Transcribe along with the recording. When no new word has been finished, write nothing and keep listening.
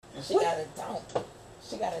She got a don't.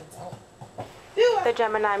 She got a don't. The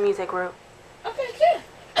Gemini music group. Okay, yeah.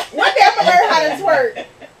 One day I'm gonna learn how to twerk.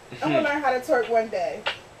 I'm gonna learn how to twerk one day.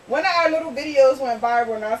 One of our little videos went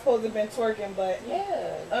viral and I was supposed to have been twerking, but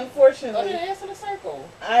Yeah. Unfortunately, Go to the dance in a circle.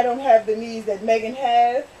 I don't have the knees that Megan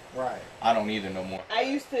has. Right. I don't either no more. I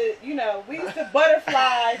used to, we used to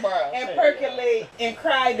butterfly Bruh, and percolate and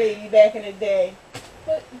cry baby back in the day.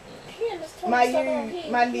 But he in this My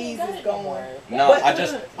my knees is going. No, But-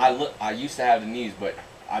 I used to have the knees, but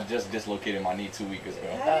I just dislocated my knee 2 weeks ago.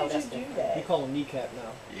 How did you do You that? call him kneecap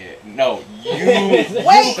now. Yeah, no, you Wait,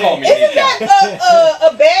 call me isn't kneecap. that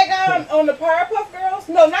a bad guy on the Powerpuff Girls?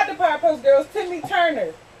 No, not the Powerpuff Girls. Timmy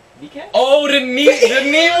Turner. Kneecap? Oh, the knee one.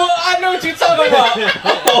 I know what you're talking about.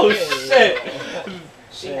 Oh shit.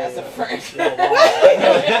 She has a friend. You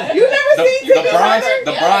never seen Timmy Turner?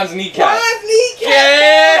 The bronze kneecap. Bronze kneecap.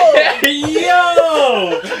 Yeah,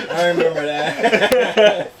 yo. I remember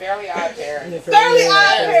that. Fairly Odd Parents. Fairly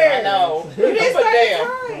Odd Parents. I know. You didn't But start damn. the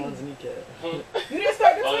time. Bronze kneecap. You didn't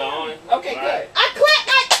start the time. Okay, good. I clapped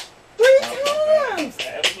like 3 times.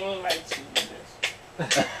 That was like 2 minutes.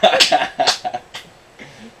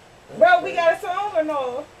 Bro, we got a song or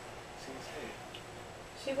no?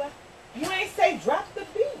 She what? You ain't say drop the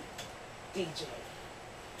beat. DJ.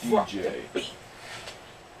 DJ.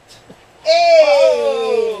 Hey.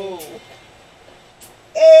 Oh.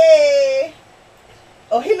 Hey.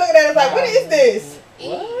 Oh, he looking at us like, what is this?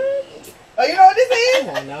 What? Oh, you know what this is?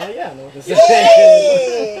 Come on now, yeah, I know what this is.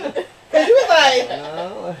 Hey. Cause you was like,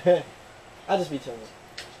 No, I'll just be chilling.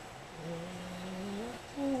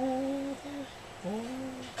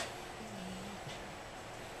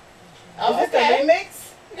 is this the Okay. remix?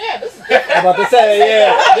 Yeah, this is I'm about to say,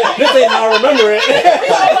 yeah, this ain't how I remember it. I'm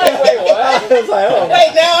like, wait, what? I was like, oh.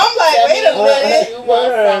 Wait, now I'm like, wait a minute. You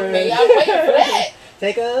want from me? I'm waiting for that.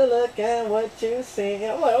 Take a look at what you see.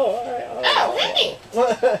 I'm like, oh, all right.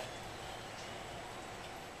 Oh, right.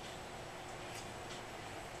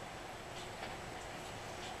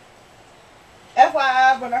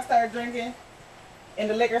 FYI, when I started drinking and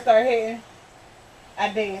the liquor started hitting, I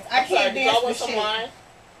dance. I can't Did dance y'all for want some shit. wine?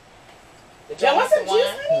 Did Y'all want some juice,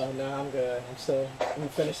 wine? honey? No, I'm good. I'm gonna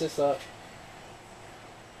finish this up.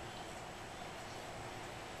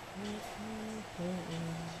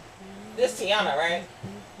 This Tiana, right?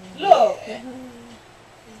 Look. Can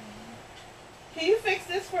you fix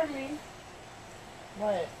this for me?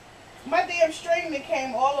 What? My damn string that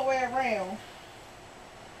came all the way around.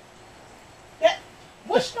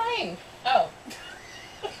 What string? Oh.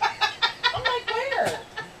 I'm like, where?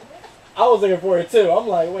 I was looking for it too. I'm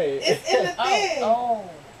like, wait. It's in the thing. Oh.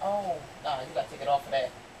 No, you gotta take it off of that.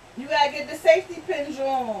 You gotta get the safety pins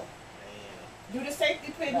on. Do the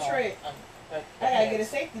safety pin No, trick. good I gotta get a hands.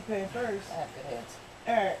 safety pin first. I have good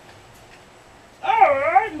hands.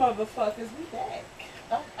 Alright, motherfuckers, we back.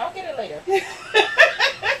 I'll get it later.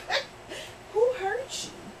 Who hurt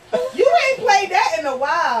you? You ain't played that in a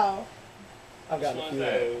while. I've gotten a few of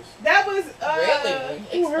those. That was Really?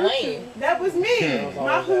 Who hurt Explain. you? That was me. I was My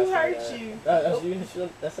always who asking hurt that. you? That's you.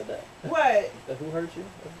 That said that. What? The who hurt you?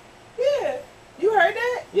 Yeah. You heard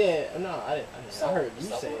that? Yeah. No, I didn't. I heard you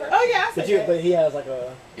So say who it. hurt Oh yeah, I said But that. but he has like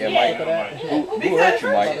a. Yeah, Yeah. Mike. for that. Yeah, Who Because hurt you, I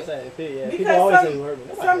was Mike? about to say, yeah, people Because always say who hurt me.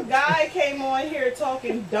 Nobody some hurt me. guy came on here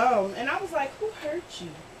talking dumb, and I was like, who hurt you?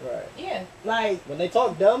 Right. Yeah. Like, When they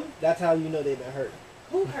talk dumb, that's how you know they've been hurt.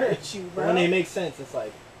 who hurt you, bro? When they make sense, it's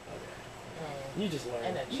like, Mm. you just learn.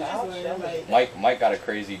 And a You child just learn, showing. like- Mike got a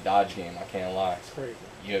crazy dodge game. I can't lie. It's crazy.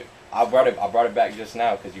 Yeah, I brought it back just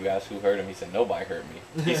now because you asked who hurt him. He said nobody hurt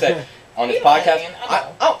me. He said on his He podcast. lying,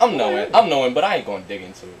 I I'm knowing, but I ain't gonna dig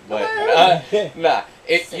into it. But nah,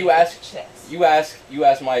 if you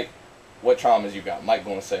ask Mike what traumas you got, Mike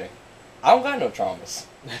gonna say, I don't got no traumas.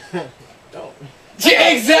 Don't. Yeah,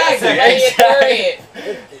 exactly.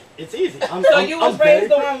 It's easy. So you I'm was very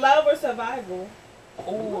raised on love or survival?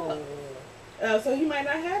 Ooh. So he might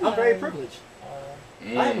not have I'm none. very privileged.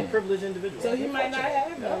 I am a Mm. privileged individual. So he might not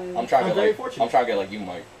have Yeah. none. I'm trying I'm to very get fortunate. I'm trying to get like you,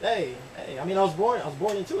 Mike. Hey. I mean, I was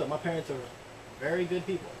born into it. My parents are very good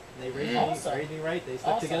people. They raised Awesome. me right. They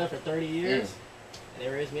stuck Awesome. together for 30 years. And they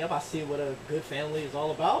raised me up. I see what a good family is all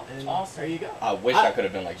about. And Awesome. there you go. I wish I could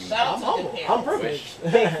have been like you. Shout out I'm to humble. good I'm parents. privileged.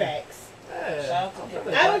 Big facts. Yeah. Shout out to I'm good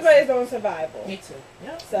privileged. I was raised on survival. Me too.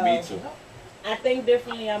 Yeah. So Me too. I think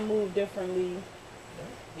differently. I move differently.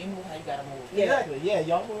 You move how you gotta move. Yeah. Exactly. Yeah,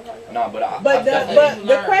 y'all were right. Nah, but I But definitely-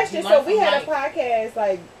 the question. You So learn we from had a Mike. podcast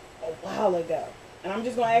like a while ago, and I'm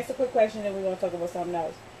just gonna ask a quick question, and we're gonna talk about something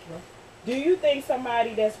else. Sure. Do you think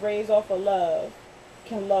somebody that's raised off of love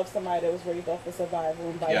can love somebody that was raised off of survival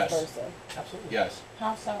and vice Yes. versa? Absolutely. Yes.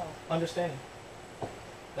 How so? Understanding.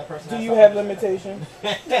 That person. Do has you to have understand. limitations?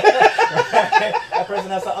 That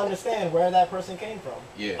person has to understand where that person came from.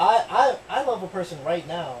 Yeah. I love a person right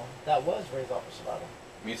now that was raised off of survival.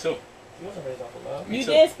 Me too. He wasn't raised off of love. Me You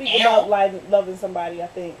too. did speak about loving somebody, I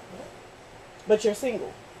think. But you're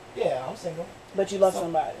single. Yeah, I'm single. But you love So-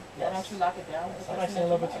 somebody. Why don't you lock it down? with the I'm person actually in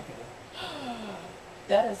that love you with two love? people.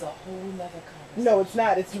 That is a whole nother conversation. No, it's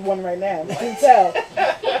not. It's one right now. You can tell.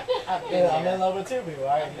 I've been Yeah, I'm there. in love with two people.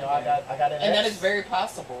 I got an And that ex. is very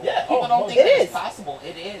possible. Yeah, People oh, don't most think It that is. it's possible.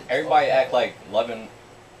 It is. Everybody act like loving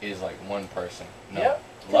is like one person. No. Yep.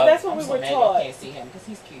 Because that's what I'm we so were mad y'all taught. can't see him because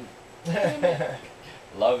he's cute.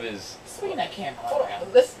 Love is. Swing that camera Hold around.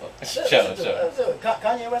 on, listen. Chill.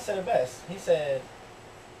 Kanye West said it best. He said,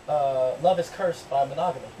 "Love is cursed by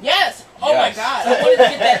monogamy." Yes. Oh Yes. my God. I wanted to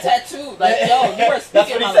get that tattooed. Like, yo, you are That's speaking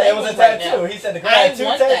what he my said. It was a language right tattoo. now. He said the girl I had two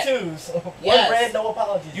want that. tattoos. One Yes. red, no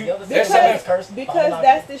apologies. You- The other there's said love is something- cursed by Because monogamy.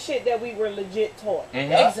 that's the shit that we were legit taught.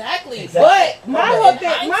 Mhm. Exactly. Exactly. But My in whole thing,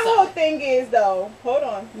 my hindsight- whole thing is though. Hold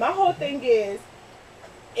on. My whole thing is,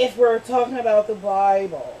 if we're talking about the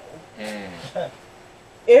Bible,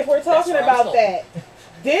 if we're talking That's where I'm about that,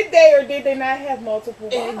 did they or did they not have multiple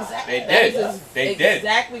wives? Exactly. They That did. is They did.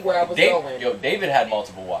 exactly where I was going. David had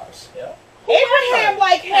multiple wives. Yeah. Abraham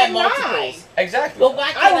like had nine. multiples. Exactly. But why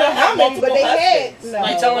I can't don't know I how have many, but multiple they had. husbands? No.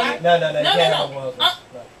 Like, You telling why- me? No. No, you no, can't no. have one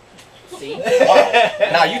husband. See?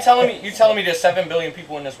 Now you telling me there's 7 billion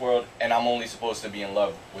people in this world and I'm only supposed to be in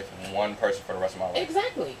love with one person for the rest of my life?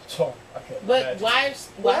 Exactly. Sure. Okay. But why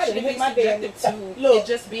Well, I should it didn't be hit my damn- subjected to Look. it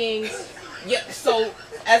just being so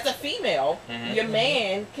as a female, Mhm. your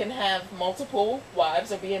man can have multiple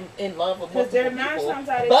wives or be in love with Because multiple they're 9 people. times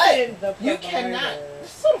out of But 10 the you provider. cannot.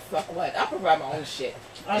 So the fuck what? I provide my own shit.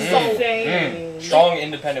 I'm Mm. saying. Strong,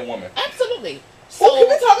 independent woman. Absolutely. So, can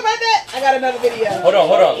we So talk about that? I got another video. Hold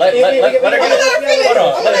on. Let her get. Let her finish. Hold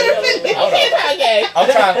on. Let her finish. Hold on. okay,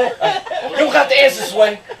 I'm trying. You don't got the answer,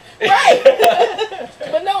 Sway. right.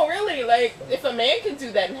 But no, really, like if a man can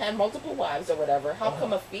do that and have multiple wives or whatever, how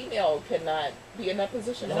come a female cannot be in that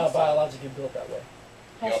position? You're not also? biologically built that way.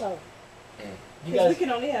 How Yup. so? You Because we guys.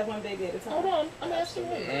 can only have one baby at a time. Hold on, I'm asking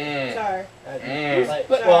you. Sorry. Mm.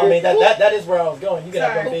 But- Well, I mean that is where I was going. You can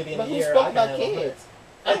have Sorry. one baby in But a who year. spoke I can about have 100. kids?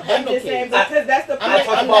 I don't I'm have no just saying kids. because that's the point. I'm I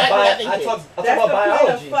talk not about having I kids. talk That's the about point of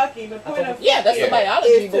biology. fucking. The point of Yeah, that's Yeah. the biology,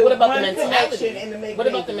 is but to what about the one mentality? connection and to make What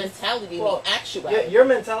about the babies. mentality, Well, the actuality? Your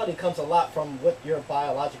mentality comes a lot from what you're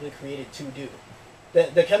biologically created to do.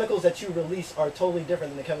 The chemicals that you release are totally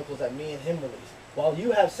different than the chemicals that me and him release. While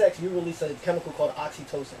you have sex, you release a chemical called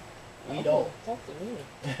oxytocin. We don't. Talk to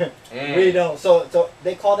me. We don't. So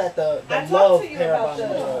they call that the I talked love to you pair about bonding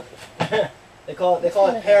the- drug. they call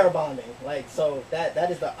it pair bonding. Like so that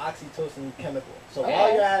is the oxytocin chemical. So while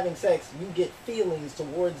Okay. you're having sex, you get feelings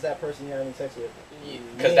towards that person you're having sex with.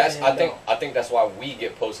 Because Me and him I think that's why we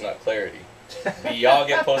get post nut clarity. Do y'all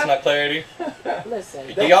get post nut clarity? Listen,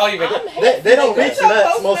 Do y'all even? I'm half They don't nigga. reach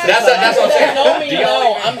nuts most of the time. That's what I'm saying. Know me, Do y'all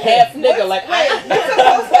know even- I'm half nigga. What's- Like wait, what's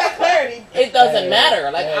supposed to have clarity? it doesn't Hey,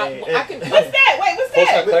 matter. Like hey, I can. What's that? Wait, what's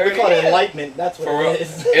Post that? nut We call it Yeah. enlightenment. That's what For real, it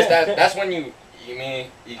is. is that's when you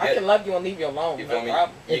mean you I get can love you and leave you alone. you No feel me?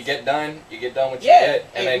 problem. You get done what you Yeah, get, and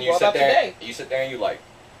and then you you go sit about your there day. you sit there and you like,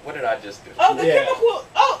 what did I just do? Oh, the Yeah. chemical.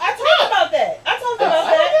 Oh, I talked about that. I talked about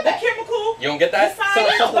I that. did The that. chemical. You don't get The that? science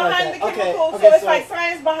something like behind that. the Okay, chemical. okay, So it's so- like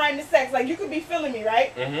science behind the sex. Like you could be feeling me,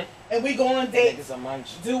 right? Mm-hmm. And we go on dates, Niggas a munch.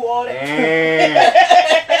 do all that.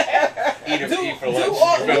 Eat for do lunch.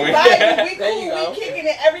 all, You we feel me? vibing, we There you cool, go. we kicking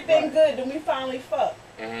it, everything good. Then we finally fuck,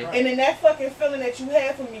 Mhm. and then that fucking feeling that you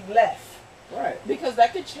had for me left. Right. Because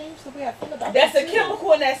that could change the way I feel about That's you a too.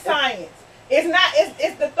 chemical and that's science. It's not.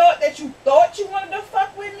 It's the thought that you thought you wanted to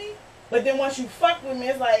fuck with me, but then once you fuck with me,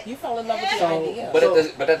 it's like You fell in love with the So- idea.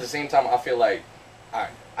 But at the same time, I feel like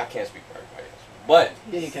I can't speak for everybody else, but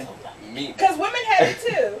Yeah, you can. me, because women have it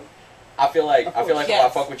too. I feel like Of if I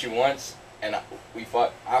Yes. fuck with you once and we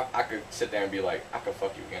fuck, I could sit there and be like, I could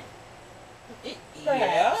fuck you again. Yeah.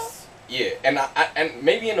 Perhaps. Yeah, and and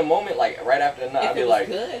maybe in the moment, like right after the night, If I'd be it was like,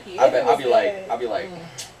 good, yeah. If it was I'd be like, good.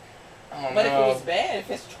 I don't But if know. it was bad,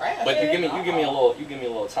 if it's trash, But you give me uh-uh. a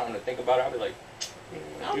little time to think about it. I'll be like,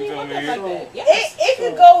 I don't you even feel want me? that like So- that. Yes. It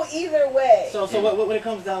could go either way. So when it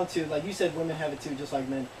comes down to, like you said, women have it too, just like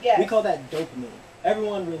men. Yes. We call that dopamine.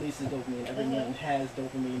 Everyone releases dopamine. Every Mhm. man has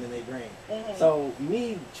dopamine in their brain. Mhm. So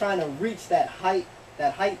me trying to reach that height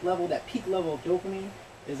level, that peak level of dopamine,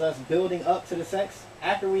 is us building up to the sex.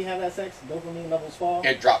 After we have that sex, dopamine levels fall.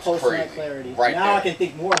 It drops post-nut crazy. clarity. Right now there. I can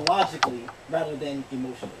think more logically rather than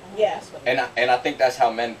emotionally. Yeah. And I think that's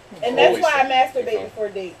how men. And that's always why I think. masturbate before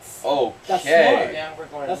dates. That's Okay. smart. Yeah, we're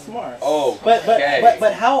going. That's smart. Oh, But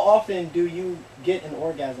okay. how often do you get an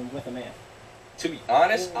orgasm with a man? To be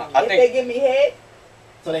honest, I If they think give me head,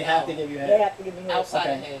 So they have to give you they head. have to give me head. Outside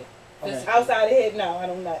Okay. the head. Okay. Physically. Outside the head, no, I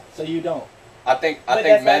don't not. So you don't. I think But that's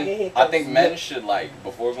why I get men hit I think first. men should like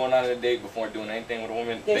before going on a date, before doing anything with a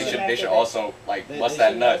woman, They they should should masturbate. also like They bust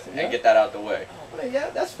that should nut masturbate, yeah. and get that out the way. I mean, yeah,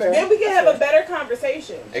 that's fair. Then we can That's have a fair. better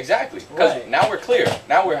conversation. Exactly, because Right. now we're clear.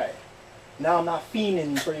 Now we're Right. Now I'm not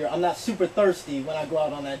fiending for your. I'm not super thirsty when I go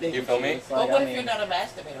out on that date. You with feel me? It's But like, what I if mean, you're not a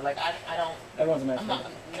masturbator? Like I don't. Everyone's a I'm not.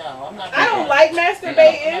 masturbator. No, I'm not. I don't big like on it. I'm not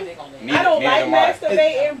masturbating. big on it. Neither- I don't like neither mine.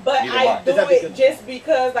 masturbating, but Neither I mine. do Is that because- it just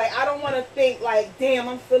because, like, I don't want to think, like, damn,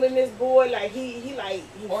 I'm feeling this boy, like, he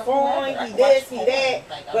Or fine, whoever. I he can this, watch he porn. that,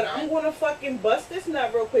 Like, but not- I'm gonna fucking bust this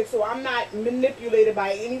nut real quick, so I'm not manipulated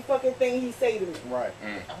by any fucking thing he say to me. Right.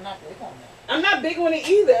 I'm not big on that. I'm not big on it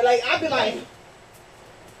either. Like, I'll be like,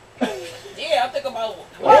 Yeah, I think about.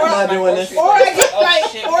 Or I'm not doing this. or I get like,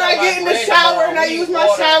 shit, or I got get in the bread shower tomorrow, and I we use need my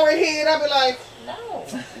water. shower head. I'll be like, No.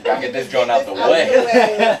 gotta get this joint out the Get this out way. the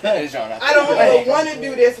way. Get this joint out I don't the way. even want to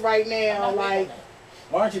do this right I'm now. not big Like, on it.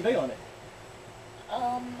 Why aren't you big on it?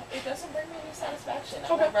 It doesn't bring me any satisfaction.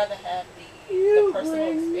 Okay. I'd rather have the you personal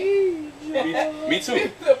bring experience. me joy. Me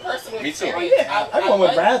too. The personal Me too. experience. Yeah, everyone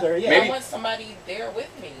would rather. Yeah. Maybe- I want somebody there with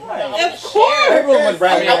me. Right. I wanna Of course. share. Everyone would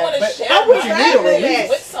rather. I want to but- share I would my you need a rather release. that.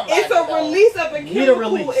 with somebody. It's a though. release of a You need a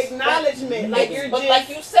chemical release. acknowledgement. Like, you're But just. like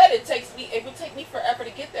you said, it would take me forever to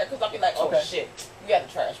get there because I'll be like, oh Okay. shit, you got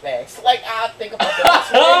the trash bags. Like I'll think about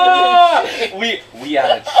that. we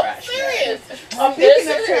out of I'm trash. serious. bags. I'm dead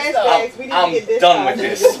Speaking of serious trash though. bags, we need I'm to get this done out. with We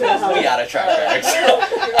this. need to get this out. We out of trash bags.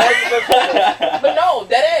 But no,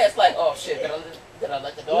 that ass like, oh shit, did I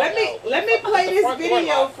let the dog Let me out? let me play The this front door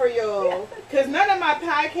video locked. for y'all, cause none of my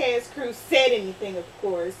podcast crew said anything, of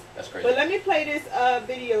course. That's crazy. But let me play this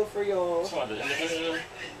video for y'all. Come on, the individual.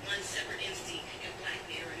 One separate entity and black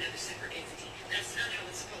men are another separate entity. That's not how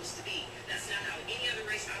it's supposed to be. That's not how any other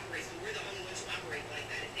race operates, but we're the only ones who operate like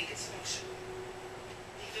that and think it's functional.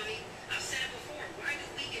 You feel me? I've said it before. Why do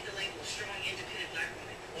we get the label strong, independent black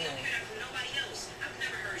woman? We don't hear that from nobody else. I've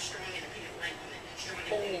never heard strong, independent white woman, strong,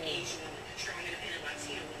 independent Asian woman, strong, independent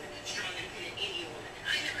Latino woman, strong, independent Indian woman.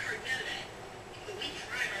 I ain't never heard none of that. But we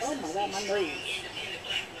pride Oh ourselves my God, in my strong, nose. independent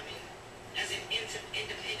black women. As if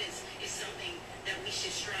independence is something that we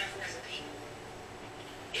should strive for as a people.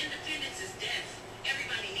 Independence is death.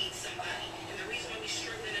 Everybody needs somebody. And the reason why we're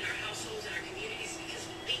struggling in our households and our communities is because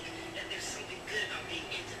we think that there's something good about being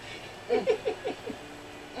independent.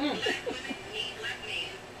 Black women need black men.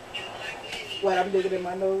 And black men need What, I'm digging in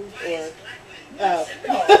my nose, Why or? is black women Oh.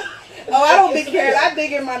 separate? Oh, I don't be caring. I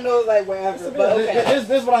dig in my nose like wherever. But okay, This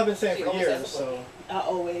is what I've been saying She for always years. has a So. I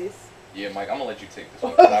always. Yeah, Mike, I'm gonna let you take this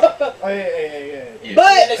one. 'cause Oh yeah.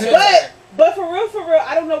 Yeah. But for real,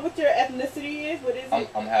 I don't know what your ethnicity is. What is it?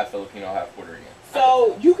 I'm half Filipino, half Puerto Rican.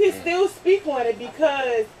 So you can still speak on it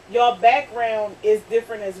because your background is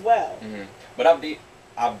different as well. But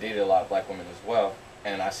I've dated a lot of black women as well,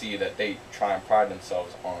 and I see that they try and pride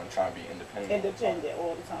themselves on trying to be independent. Independent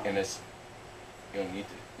all the time. And it's you don't need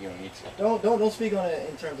to. You don't need to. Don't speak on it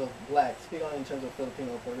in terms of black. Speak on it in terms of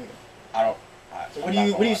Filipino or Puerto Rican. I don't. So what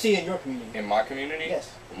do you see in your community? In my community? Yes.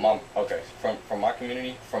 Okay. From my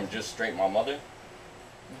community, from just straight my mother,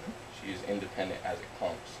 she is independent as it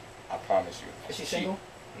comes. I promise you. Is she single?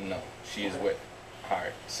 No, she is with.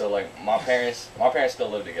 Alright. So like my parents still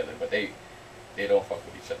live together, but they don't fuck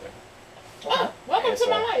with each other. Oh, welcome And to so-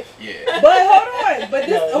 my life. Yeah. But hold on. But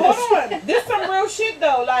this, No, hold on. This some real shit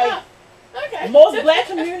though. Like Okay. most black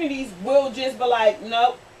communities will just be like,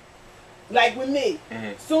 nope. Like with me.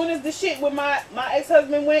 Mhm. Soon as the shit with my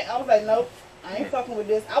ex-husband went, I was like, nope. I ain't fucking with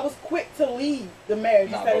this. I was quick to leave the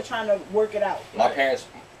marriage Nah, instead of but- trying to work it out. My parents,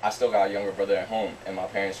 I still got a younger brother at home, and my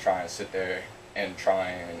parents try and sit there and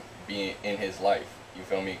try and be in his life. You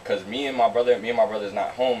feel me? Cause me and my brother's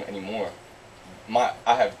not home anymore.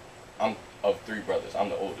 I'm of 3 brothers. I'm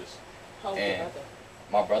the oldest. How old is your And- brother?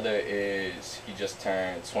 My brother he just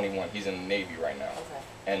turned 21. He's in the Navy right now. Okay.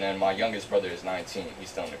 And then my youngest brother is 19. He's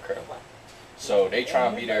still in the crib. Okay. So they try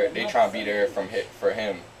and be there. They try and be there for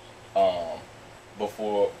him,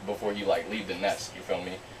 before he like leave the nest. You feel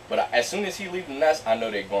me? But as soon as he leave the nest, I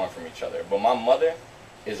know they're going from each other. But my mother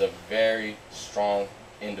is a very strong,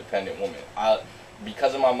 independent woman.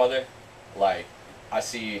 Because of my mother, like I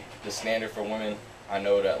see the standard for women. I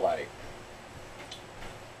know that like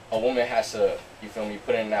a woman has to, you feel me,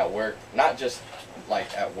 put in that work, not just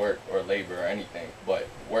like at work or labor or anything, but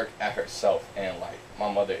work at herself. And like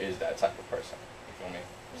my mother is that type of person. You feel me?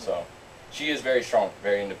 So she is very strong,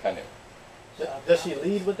 very independent. Does she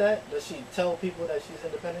lead with that? Does she tell people that she's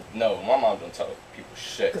independent? No, my mom don't tell people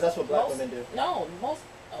shit. Because that's what black Most- women do. No, most.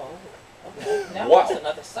 Oh, Okay. Now Wow. that's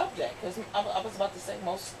another subject, because I was about to say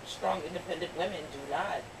most strong, independent women do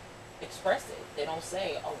not express it. They don't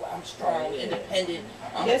say, "Oh, well, I'm strong, independent,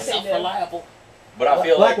 I'm Yes, they do. self-reliable." But I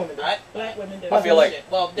feel Black like women do. Black women do. I feel like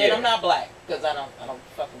well, then yeah. I'm not black because I don't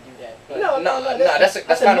fucking do that. But no, that's I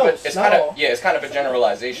kind said of most, it's not kind all. of it's kind of a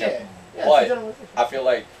generalization. Yeah, it's a But generalization. I feel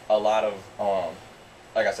like a lot of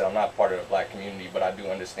like I said, I'm not part of the black community, but I do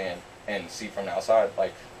understand and see from the outside.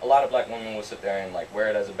 Like a lot of black women will sit there and like wear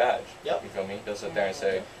it as a badge. Yep. You feel me? They'll sit there and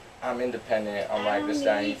say, "I'm independent. I'm like this,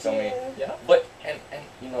 that." You feel me? Yeah. But and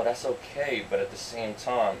you know that's okay. But at the same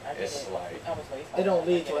time, it's like I was raised by They don't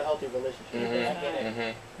that. lead to a healthy relationship. I get it.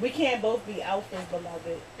 mm-hmm, We can't both be alphas,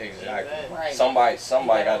 beloved. exactly. Right. Somebody You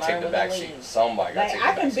gotta gotta take learn the when back to seat. lead. Somebody gotta Like take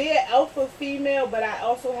I the can back be seat. an alpha female, but I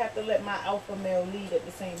also have to let my alpha male lead at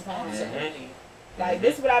the same time. Absolutely. Like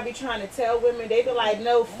this is what I be trying to tell women. They be like,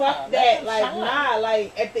 no, fuck Nah, that. let them Like shine. nah.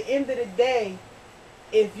 Like at the end of the day,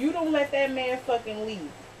 if you don't let that man fucking lead,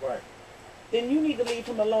 Right. then you need to leave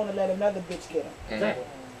him alone and let another bitch get him. Exactly.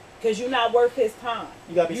 Cause you're not worth his time.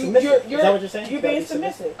 You gotta be submissive. Is that what you're saying? You're You gotta being be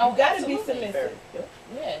submissive. submissive. Oh, You gotta be absolutely. submissive. Fair. Yep.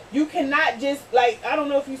 Yeah. You cannot just like I don't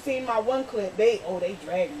know if you've seen my one clip. They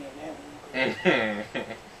dragged me in that one.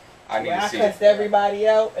 I need Where to I see cussed it. everybody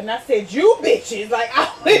out, and I said, "You bitches!" Like I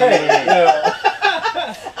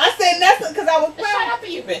said that's because I was Shout playing. out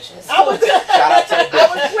to you bitches. I was Shout out to the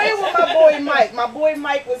I was playing with my boy Mike. My boy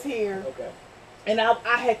Mike was here, Okay. and I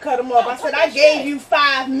had cut him off. I said, "I gave you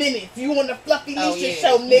 5 minutes. You on the FluffyLicia Oh, yeah.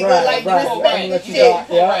 show, nigga? Right, like right. respect Right. and Let you shit." talk.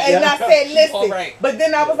 Yeah, And yeah. I said, "Listen," Right. but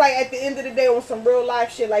then I was like, at the end of the day, on some real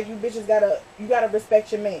life shit, like you bitches gotta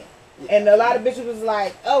respect your man. And a lot of bitches was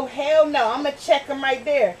like, "Oh hell no, I'm gonna check him right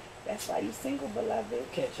there." That's why you single,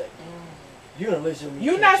 beloved. Can't check. You in a relationship.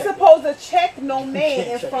 You're can't not check supposed to check no man can't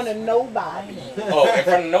in check front of nobody. Oh, in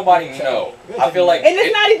front of nobody? No. I feel like And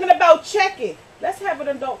it's not even about checking. Let's have an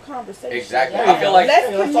adult conversation. exactly. Yeah. I feel like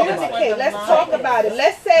Let's Let's talk about communicate. it. Let's talk about it.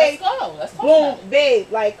 Let's say, Let's go. Let's talk boom, about it. babe,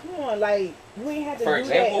 like, come on, like, you ain't have to For do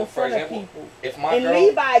example- that in for front of example, people. if my And girl,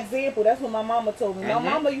 lead by example. That's what my mama told me. My Mhm.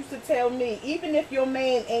 mama used to tell me, even if your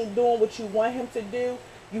man ain't doing what you want him to do,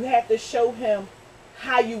 you have to show him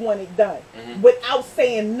how you want it done Mhm. without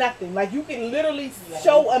saying nothing. Like, you can literally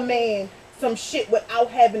show a man some shit without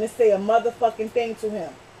having to say a motherfucking thing to him.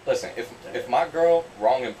 listen, if my girl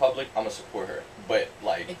wrong in public, I'ma support her. But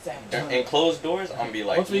like Exactly. in closed doors, I'm gonna be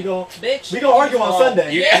like, Once we go, Bitch. we gonna argue on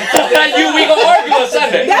Sunday. you, we gonna argue on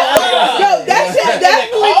Sunday. Yo, that shit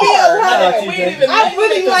definitely be a line. We didn't even I make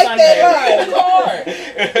really it to like Sunday. that In the car.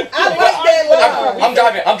 I like that line.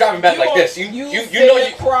 I'm driving back like this. You know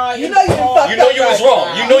you cry. You know you fucked you know you was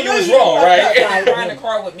wrong. You know you was wrong, right? Cry in the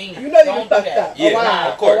car with me. You know you Don't was do fucked that. up. Yeah, Oh, wow.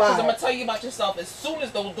 of course. Oh, Because I'm wow. gonna tell you about yourself as soon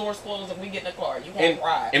as those doors close and we get in the car. You gonna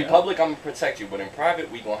cry. In public, I'm gonna protect you, but in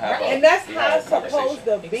private, we gonna have a And that's we how gonna have it's a conversation. supposed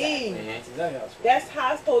to be. Mhm. That's exactly how it's supposed That's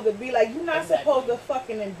how it's supposed to be. Like, you're not Exactly. supposed to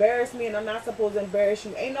fucking embarrass me, and I'm not supposed to embarrass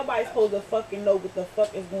you. Ain't nobody supposed to fucking know what the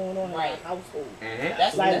fuck is going on Right. in my household. Mhm.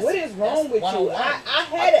 That's Like, what is wrong with you? 101. I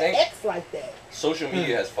had I an think- ex like that. Social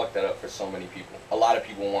media has fucked that up for so many people. A lot of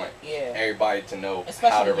people want Yeah. everybody to know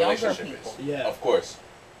Especially how their younger relationship people. is. Yeah. Of course.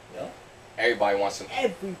 Yeah. Everybody wants to.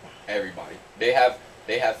 Everybody. Everybody. They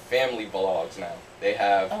have family vlogs now. They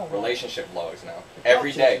have Oh, wow. relationship vlogs now. The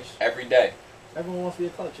Every clout day. chasers. Every day. Everyone wants to be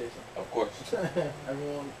a clout chaser. Of course.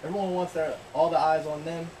 everyone wants all the eyes on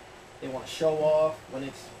them. They want to show off when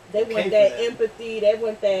it's. They okay want for that them. empathy. They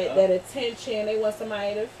want that, Yeah. that attention. They want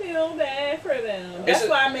somebody to feel bad for them. It's That's a-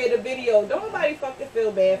 why I made a video. Don't nobody fucking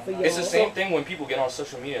feel bad for you. It's the same thing when people get on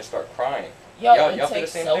social media and start crying. Yo, Y'all and feel take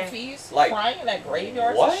the same selfies, thing? Like, crying in that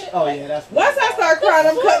graveyard. what? And shit. Oh Like, yeah, that's. Once I start crying,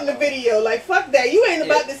 I'm cutting the video. Like, fuck that. You ain't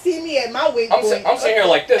about to see me at my wink I'm point. sitting here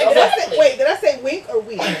like this. I'm Did I like, say, wait, did I say wink or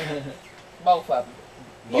weak? both of them.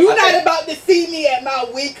 You I not think- about to see me at my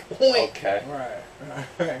weak point. Okay.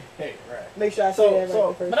 Right. Hey, right. Make sure I say So- that right so-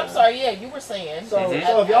 the first But I'm time. sorry, yeah, you were saying. So, Mhm.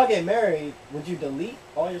 so if y'all get married, would you delete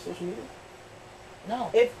all your social media?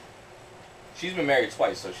 No. She's been married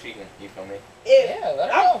twice, so she can. You feel me? If Yeah,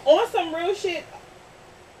 let her I'm go. on some real shit,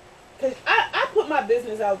 cause I put my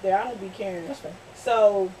business out there. I don't be caring. That's fair.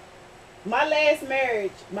 So, my last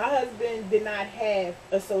marriage, my husband did not have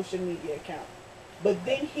a social media account, but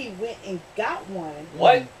then he went and got one,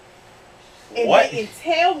 What? and What? didn't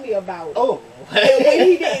tell me about it. Oh. And when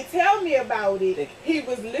he didn't tell me about it, Dick. he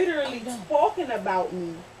was literally talking about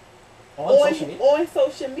me on social media. on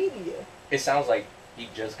social media. It sounds like he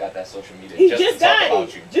just got that social media He just just to talk got about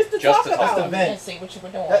it, you. just to Just talk to talk about to me. vent. And see what you were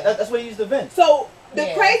doing. That's what he used to vent. So the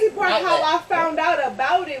Yeah. crazy part, how I Outlet. found out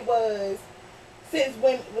about it was, since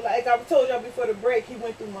when, like I told y'all before the break, he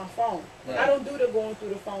went through my phone. Right. I don't do the going through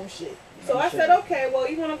the phone shit. So I said, okay, well,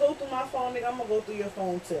 you want to go through my phone, nigga, I'm going to go through your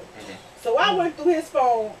phone too. So I went through his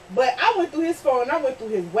phone, but I went through his phone and I went through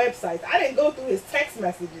his websites. I didn't go through his text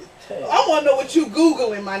messages. I want to know what you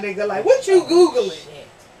Googling, my nigga. Like, what you Googling?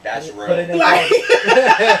 That's real. Put it in Like,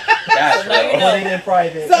 That's real. Put it in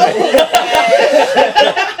private. so,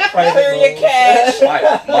 Clear your cash.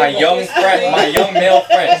 My young friend, my young male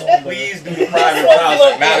friends, please do the private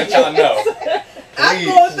browser. Now that y'all know. I'm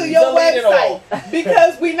going through your Delete it all. website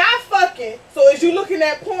because we not fucking. So as you looking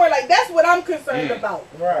at porn, like that's what I'm concerned about.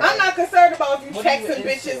 Right. I'm not concerned about if you What are you texting into?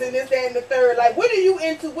 bitches and this, that, and the third. Like, what are you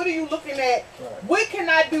into? What are you looking at? Right. What can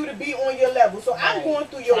I do to be on your level? So I'm Right. going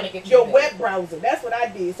through Trying to get you your there. web browser. That's what I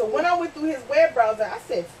did. So when I went through his web browser, I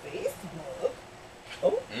said Facebook.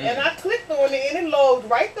 And I clicked on it and it loads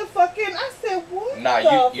right the fucking. I said, what? Nah,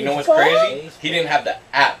 the you know what's fuck? crazy? He didn't have the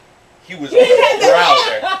app. He was on the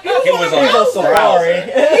browser. He was on the Safari. He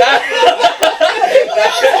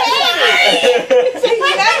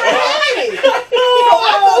never had it. So I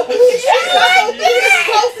go through his shit. I go through his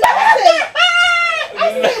posts and I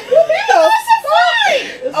said, what the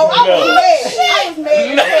fuck? Oh, I was mad. I was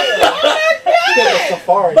mad as hell.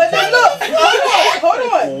 Safari. But then look, hold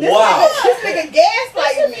on. This nigga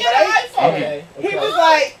gaslighting me, right? Okay. He was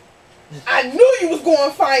like, I knew you was going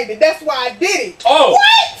to find it. That's why I did it. Oh,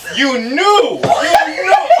 what? You knew.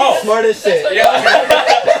 Oh, Smart as shit. yeah.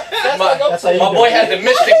 That's how you My do boy it. had the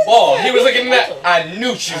mystic ball. He was looking at that. I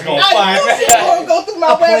knew she was gonna I find knew she was going to that. go through my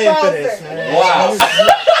I'm web playing for browser. this, man. Wow.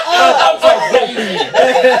 I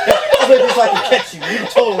was just like to catch you. You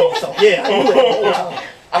told me so. Yeah, I knew it the whole time.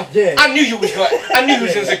 Yeah. I knew you was gonna. I knew you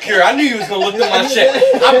was insecure. I knew you was gonna look through my shit.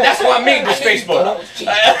 That's why I made this Facebook.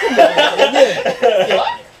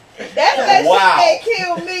 That's that Wow. shit that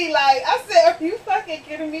killed me. Like, I said, are you fucking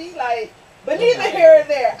kidding me? Like, but neither here or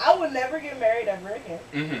there. I would never get married ever again.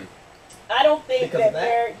 Mm-hmm. I don't think Because that of that?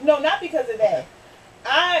 marriage. No, not because of that.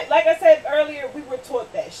 Like I said earlier, we were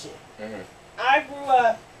taught that shit. Mm-hmm. I grew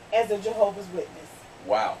up as a Jehovah's Witness.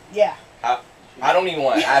 Wow. Yeah. I don't even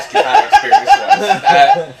want to ask you how the experience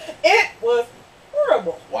was. It was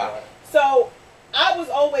horrible. Wow. So I was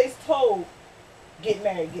always told, get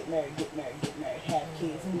married, get married, get married, get married, have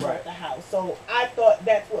kids, move out the house. So I thought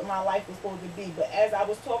that's what my life was supposed to be. But as I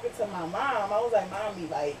was talking to my mom, I was like, Mommy,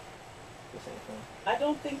 like, I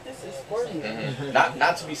don't think this is for me. Mm-hmm.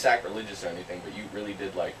 Not to be sacrilegious or anything, but you really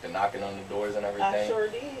did like the knocking on the doors and everything. I sure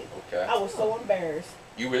did. Okay. I was so embarrassed.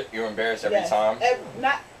 You were embarrassed every Yes. time.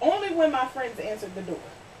 Not only when my friends answered the door.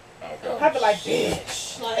 Okay. I'd be like,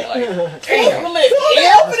 bitch. Like, Like, Soon damn. as they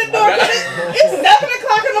open the door, 'cause it's 7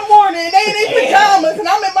 o'clock in the morning, and they in their pajamas, and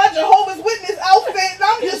I'm in my Jehovah's Witness outfit, and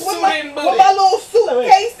I'm just with my little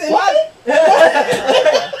suitcase and my...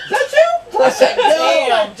 That you? I said, Yo,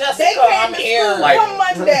 Damn, they Jessica, came I'm to here. school Like- come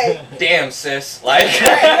Monday. damn, sis. Like,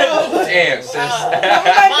 damn, sis. Come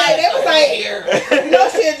Monday, they was like, you know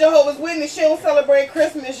she a Jehovah's Witness, she don't celebrate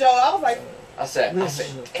Christmas, yo. I was like, I said,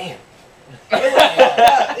 damn.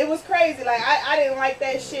 it was crazy. Like I didn't like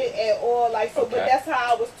that shit at all. Like so, but Okay. that's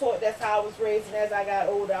how I was taught. That's how I was raised. And as I got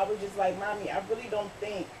older, I was just like, Mommy, I really don't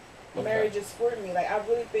think marriage is for me. Like I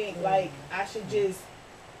really think like I should just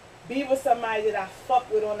be with somebody that I fuck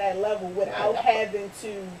with on that level without having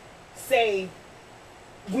to say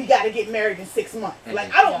we got to get married in 6 months.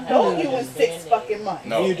 Like I don't know you in 6 fucking months.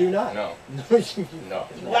 No. You do not. No. No, you do No.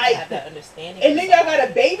 You Like- have that understanding. And then y'all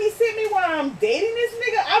gotta babysit me while I'm dating this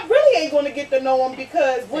nigga. I really ain't gonna get to know him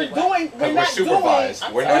because we're Say what? not We're supervised.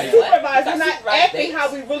 I'm We're sorry, not We're even. supervised. We're not Supervised acting dates.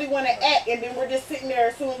 how we really want to act, and then we're just sitting there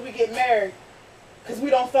as soon as we get married, because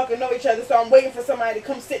we don't fucking know each other. So I'm waiting for somebody to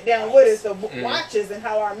come sit down with us to watch us and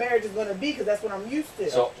how our marriage is gonna be, because that's what I'm used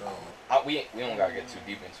to. So, we don't gotta get too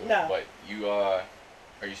deep into it. No. But you are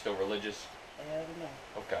you still religious? Hell no.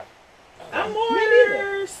 Okay. I'm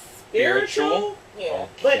more spiritual, Yeah.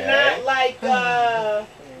 but Okay. not like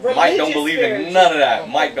religious. Mike don't believe spiritual. in none of that.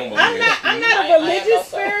 Mike don't believe I'm in not. it. I'm I not am a religious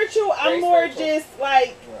also spiritual. I'm very more spiritual. just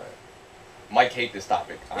like. Mike hate this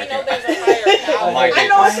topic. We I know can't- there's a higher power. Mike I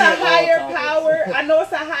know it's a I hate all higher topics. power. I know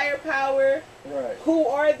it's a higher power. Right. Who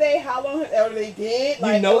are they? How long are they dead?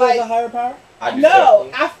 You know there's a higher power? I do no,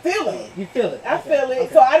 too. I feel it. You feel it. I Okay. feel it.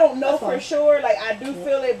 Okay. So I don't know That's for fine. sure. Like I do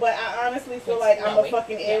feel it, but I honestly feel like I'm a Knowing.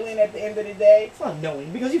 fucking Yes. alien at the end of the day. It's not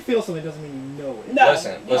knowing. Because you feel something doesn't mean you know it. No,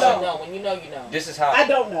 Listen, you listen. don't. No, when you know, you know. This is how. I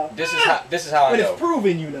don't know. This is how I When know. it's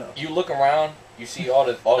proven, you know. You look around, you see all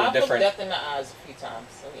the I've different. looked death in the eyes a few times,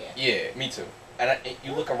 so yeah. Yeah, me too. And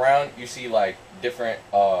you look around, you see like different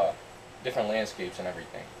landscapes and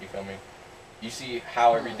everything. You feel me? You see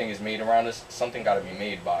how everything is made around us. Something got to be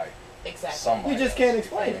made by Exactly. Somebody You just else. can't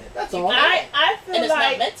explain it. That's all. I feel And it's like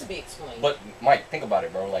not meant to be explained. But Mike, think about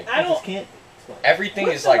it, bro. Like I You just don't. can't explain it. everything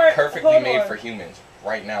What's is the like word? perfectly Hold made on. for humans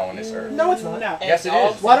right now on this earth. No, it's not. No. And Yes, it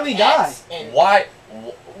dogs is. Why do we and die? cats and Why?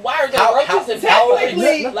 Why are there How- roaches and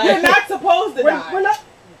Technically, like, you're not supposed to We're, die. we're not.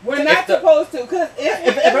 We're not If the- supposed to, because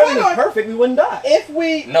If everything was perfect, we wouldn't die. if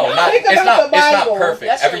we No, not. think It's about not. the It's not Bible, perfect.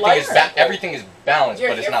 That's your Everything life is cycle. everything is balanced, You're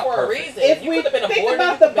but it's here not for perfect. a reason. if You we could have been think aborted,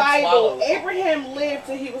 about you the could have been Bible, swallowed. Abraham lived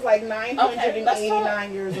till he was like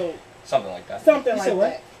 989 years old, Something like that. something You like said what?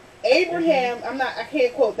 that. Abraham, I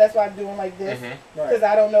can't quote. That's why I'm doing like this Mhm. because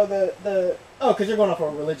Right. I don't know the Oh, because you're going off a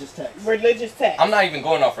religious text. religious text. I'm not even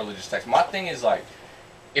going off religious text. My thing is like,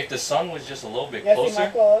 if the sun was just a little bit You see my closer,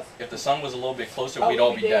 claws? if the sun was a little bit closer, Oh, we'd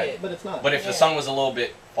all we be did. dead. But it's not. But if the Yeah. sun was a little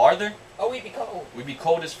bit farther, Oh, we'd be cold. we'd be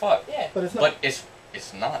cold as fuck. Yeah. But it's not. But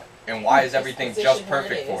it's not. And why is It's everything positioned just where it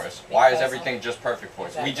perfect for is us? Why is because- everything just perfect for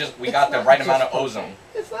us? Exactly. We It's got the not right just amount of perfect. ozone.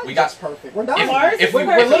 It's not We just got- perfect. We're dying. Mars if is we-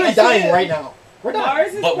 We're perfect literally dying too. right now. We're dying.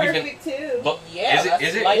 Mars is But we can- perfect too. But Yeah, is it? that's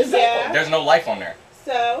Is it? life Is it? cycle. There's no life on there.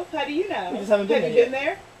 So how do you know? We just haven't been Have you there been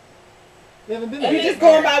there? We haven't been And You're there. just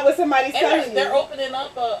going by what somebody's And telling they're you. opening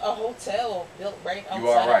up a hotel built right outside You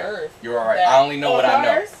are right. of Earth. You are right. that- I only know On what I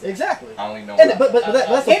know. Mars? Exactly. I only know. And, What but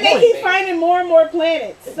that's the And they point. keep finding more and more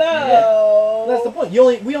planets. So That's the point. We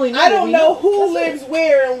only know I what don't we know who That's it. lives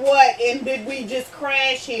where and what, and did we just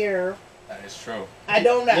crash here? that is true. I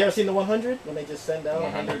don't You know. ever seen the 100 when they just send out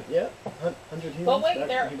 100? Yeah, 100 humans. But wait, back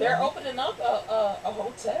they're to they're humanity. opening up a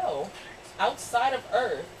hotel outside of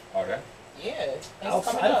Earth. Okay. Yeah, it's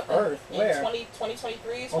Outside coming of up Earth? in Where?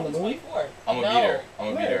 2023, On the moon? 2024. I'm gonna no, be there. I'm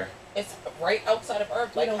gonna be Where? there. It's right outside of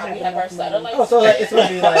Earth, We like don't how have we have our enough money. satellites. Oh, so like, it's gonna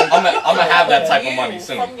be like. I'm gonna have that type of You, money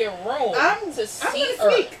soon. From your room I'm to I'm see gonna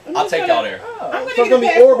Earth. sneak. I'm I'll just take gonna- y'all there. Oh, I'm gonna so get it's gonna a be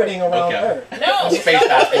passport. orbiting around Okay. Earth. No, A space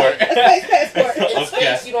passport. A space passport. In Okay.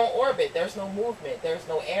 space, you don't orbit. There's no movement. There's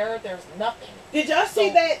no air. There's nothing. Did y'all see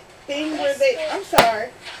So- that thing where they? I'm sorry,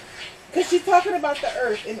 because she's talking about the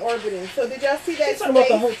Earth and orbiting. So did y'all see that She's talking about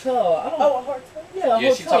the space? hotel. I don't. Oh, a hotel. Yeah, a Yeah,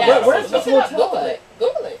 hotel. she talking Yeah, about Where's a this look it up. hotel? Google it.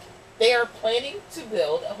 Google it. They are planning to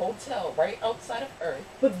build a hotel right outside of Earth.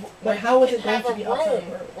 But where how you is can it going have to a be outside of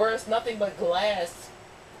room Earth? where it's nothing but glass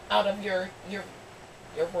out of your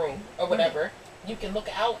room or whatever. You can look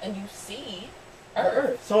out and you see The Earth.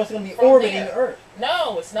 Earth. So it's gonna be From orbiting there. Earth.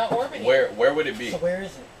 No, it's not orbiting. Where would it be? So where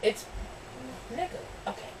is it? It's nigga.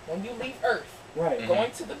 Okay, when you leave Earth, Right. Mhm.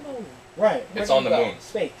 going to the moon. Right. Where It's do on you the go? moon.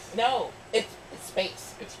 Space. No, it's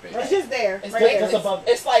space. It's space. It's just there, It's right right there, just above-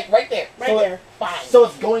 It's like right there. right So- there. Fine. So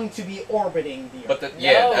it's going to be orbiting the Earth. But the,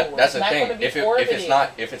 No, that's it's the not thing. gonna be If orbiting.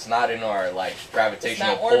 it's not in our like it's gravitational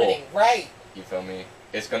not pull, orbiting. Right. you feel me?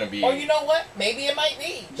 It's gonna be. Or you know what? Maybe it might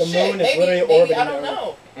be. The shit, moon is maybe, literally maybe orbiting I don't the Earth.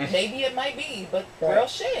 know. Mhm. Maybe it might be, but Right. real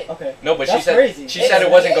shit. Okay. No, but she That's said crazy. she said it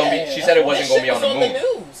wasn't gonna be. Yeah. She said it This wasn't gonna shit be on the was moon. the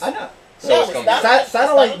news. I know. So No, it's gonna not- be. it's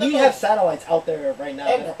Satellite. not on the We moon. have satellites out there right now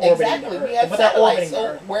that And are orbiting exactly, the Earth, we have but they're satellites. orbiting the So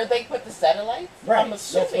Earth. where they put the satellites, Right, I'm that's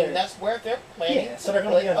assuming where- that's where they're planning Yeah, so to they're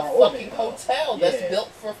gonna put be in a our fucking orbit. hotel that's Yeah. built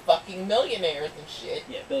for fucking millionaires and shit.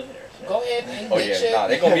 Yeah, billionaires. Yeah. Go ahead and Oh get yeah, your nah,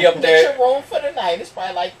 they gonna be up get there. your room for the night. It's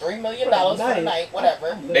probably like $3 million for the night,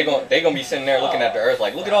 whatever. They gonna be sitting there looking at the Earth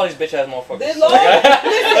like, look at all these bitch ass motherfuckers. There's laws. Listen,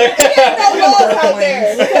 it ain't no laws out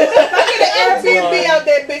there. If I get an Airbnb out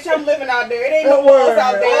there, bitch, I'm living out there. It ain't no laws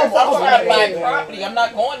out there. I'm So fuck trying out to of buy here. property. I'm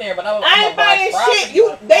not going there, but I'm I ain't buy buying property.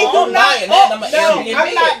 shit. They Oh, do not buying that. I'm own. a No, Airbnb I'm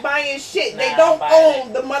it. not buying shit. They Nah, don't I'm buying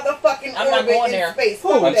own the motherfucking I'm not orbit going in there. space. Who?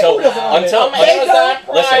 Fuck Until that. until I'm Amazon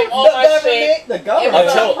Prime, listen, all the my government, shit. The government.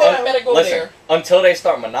 Until- You better go listen, there. until they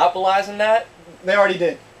start monopolizing that, They already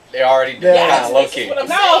did. they already Yeah, kind Yes, of low this is key. what I'm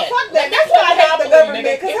No, saying. fuck that. Let me That's put why I hate the monopoly, government.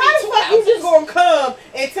 nigga. Because Give how me the two fuck you just houses. gonna come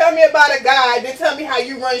and tell me about a guy, then tell me how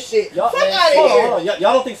you run shit? Y'all, Fuck man, out of hold on, here. hold on.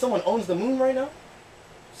 Y'all don't think someone owns the moon right now?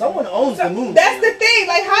 Someone owns the moon. That's the thing.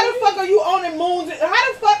 Like, how the fuck are you owning moons?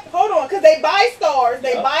 How the fuck? Hold on, because they buy stars,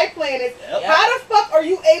 they Yep. buy planets. Yep. How the fuck are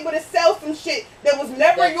you able to sell some shit that was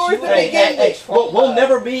never That yours you to ain't begin had with? We'll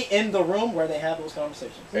never be in the room where they have those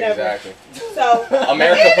conversations. Never. Exactly. So,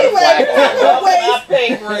 America put a anyway, flag on it. don't waste My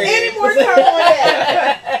pay grade. any more time on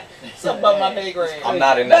that. It's above my pay grade. I'm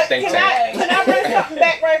not in But that think can tank. I run something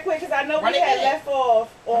back right quick? Because I know Run we it had back. left off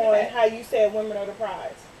on Run it back. how you said women are the prize.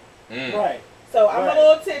 Mm. Right. So I'm Right. a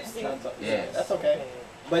little tipsy. Yeah, that's okay.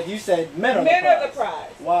 But you said men are Men the are prize. the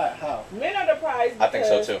prize. Why? How? Men are the prize. I think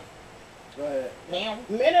so because- too. Go ahead. Now,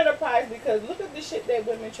 Men are the prize because look at the shit that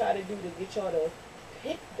women try to do to get y'all to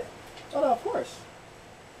pick them. Oh, no, of course.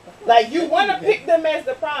 Of course. Like you They want to can be pick them as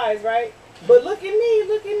the prize, right? But look at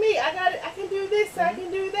me. I got it. I can do this. I can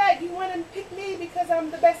do that. You want to pick me because I'm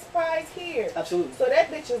the best prize here. Absolutely. So that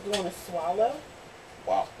bitch is going to swallow.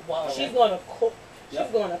 Wow. wow. She's going to cook. She's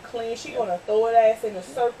gonna clean. She's gonna throw her ass in a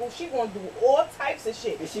circle. She's gonna do all types of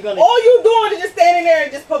shit. Is she gonna? All you doing is just standing there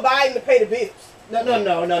and just providing to pay the bills. No.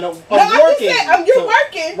 I'm working. You're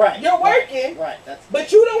working. Right. You're working. Right. That's.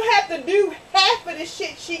 But you don't have to do half of the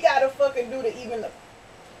shit she gotta fucking do to even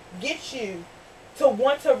get you to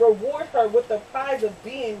want to reward her with the prize of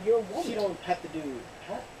being your woman. She don't have to do.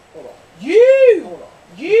 Hold on.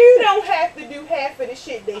 You don't have to do half of the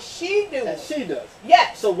shit that she do. That she does.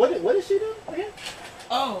 Yes. So what does she do again?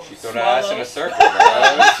 Oh, She throw that ass in a circle, bro.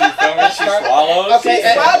 She feel me? She swallows. Okay,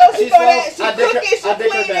 she swallows, she throw that, she I dick cooking, she her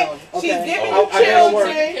cleaning, down. she's Okay. giving Oh, you I gotta work.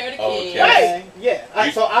 children. care of the Okay. kids. Right.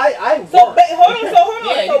 Yeah. So I work. So, but hold on.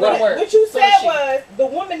 Yeah, So you gotta work. what you So said she- was the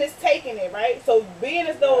woman is taking it, right? So being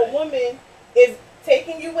as though a woman is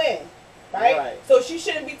taking you in, right? Right. So she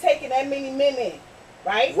shouldn't be taking that many men in,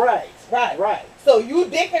 right? Right. So you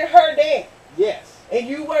dicking her down Yes. and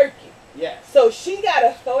you working. Yes. So she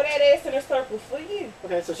gotta throw that ass in a circle for you.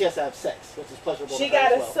 Okay, so she has to have sex, which is pleasurable. She to her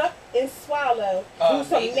gotta as well. suck and swallow, Oh, do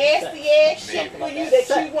some maybe. nasty ass Maybe. shit for you Sex.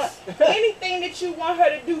 that you want. Anything that you want her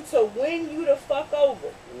to do to win you the fuck over.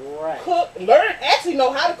 Right. Cook, learn, actually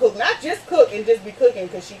know how to cook, not just cook and just be cooking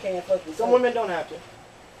because she can't fucking Some cook. women don't have to.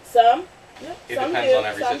 Some. It Some depends do, on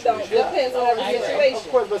every some situation. don't. Depends on I every agree. situation. Of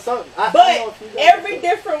course, but some. I But know if you don't every have to.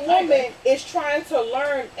 different woman is trying to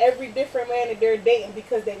learn every different man that they're dating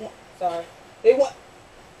because they want. Sorry, they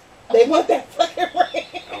want that fucking ring.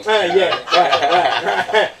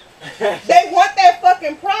 Right. They want that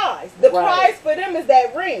fucking prize. The Right. prize for them is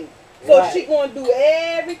that ring. So Right. she gonna do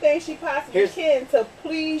everything she possibly Here's- can to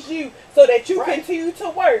please you, so that you Right. continue to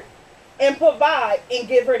work and provide and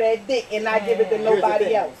give her that dick and not give it to Here's the nobody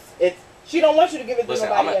thing. else. It's She don't want you to give it to Listen,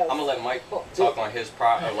 nobody I'm else. gonna let Mike talk on his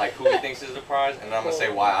prize, like who he thinks is the prize, and I'm gonna say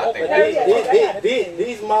why I think but Yeah, that yeah, is the yeah. prize.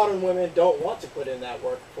 these modern women don't want to put in that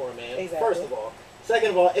work for a man. Exactly. First of all.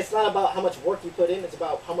 Second of all, it's not about how much work you put in, it's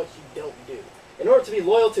about how much you don't do. In order to be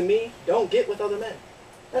loyal to me, don't get with other men.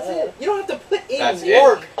 That's it. You don't have to put That's in it.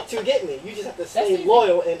 work to get me. You just have to stay easy.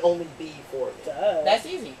 loyal and only be for me. Duh. That's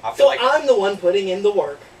easy. I feel So like I'm the one putting in the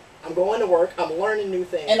work. I'm going to work. I'm learning new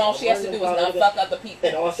things. And all I'm she has to learning do is about not everything. fuck other people.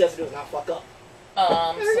 And all she has to do is not fuck up.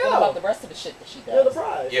 So There you what go. about the rest of the shit that she You're the does?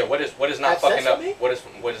 prize. yeah. What is not Have fucking sex up? with me?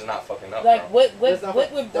 What is not fucking up? Like bro? what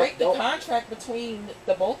not- would break the don't- contract between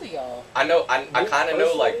the both of y'all? I know. I Me kind of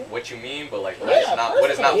know like personally? what you mean, but like Yeah, what is not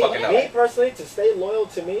personally, fucking Me up? personally, to stay loyal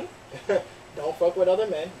to me, don't fuck with other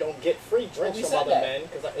men. Don't get free drinks we from said other that. men.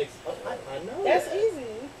 Because I know That's that.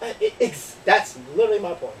 easy. That's literally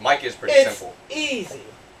my point. Mike is pretty It's simple. easy.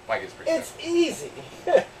 Mike is pretty It's simple. easy.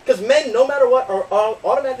 Because men, no matter what, are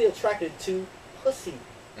automatically attracted to pussy.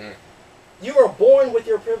 Mm. You are born with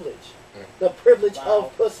your privilege. Mm. The privilege Wow.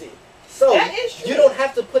 of pussy. So That is true. you don't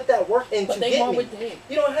have to put that work in But to they get want me. with dick.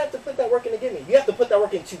 You don't have to put that work in to get me. You have to put that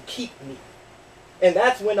work in to keep me. And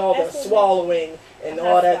that's when all That's the what swallowing and I'm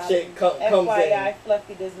all not that shit swallowing. comes FYI, in.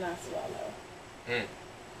 Fluffy does not swallow. Mm.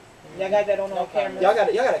 Y'all got that on No our comment.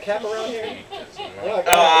 camera? Y'all got a cap around here? Y'all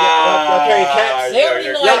Ah, carry caps? They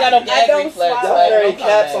already know I got a I gag don't reflex. swallow. Like, Y'all carry no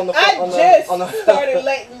caps comment. on the I just on the started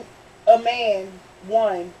letting a man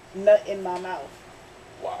one nut in my mouth.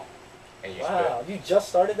 Wow. And you Wow, you just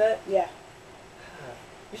started that? Yeah.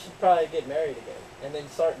 You should probably get married again and then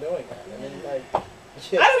start doing that. And then like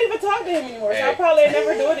I don't even talk to him anymore, so I Hey. probably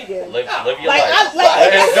never do it again. live your Like, life.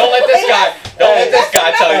 Don't let this guy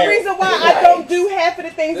That's tell another you. reason why I don't do half of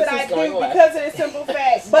the things This that I is going do left. because of the simple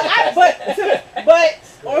fact. But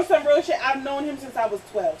on some real shit, I've known him since I was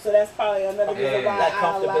 12, so that's probably another reason why that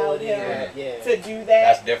I allowed comfortability. him Yeah. to do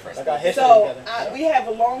That's that. different. Like our history So together. we have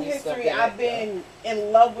a long You history. stuck in I've it, been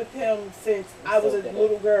in love with him since I was a stuck in it.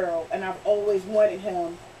 little girl, and I've always wanted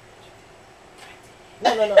him.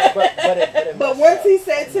 No, but it But messed once up. he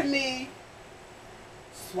said to me,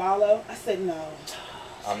 "Swallow," I said no.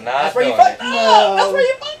 I'm not That's where you doing fucked it. No. That's where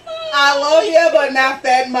you fucked up. I love you, but not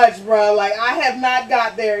that much, bro. Like I have not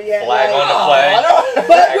got there yet. Flag like, on the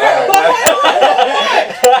play.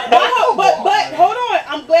 But hold on.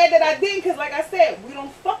 I'm glad that I didn't, because like I said, we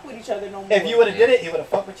don't fuck with each other no more. If you would have did it, he would have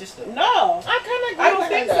fucked with you still. No. I don't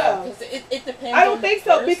think so. 'Cause it depends. I don't on the think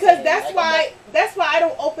so, because person. that's Like, why I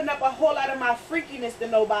don't open up a whole lot of my freakiness to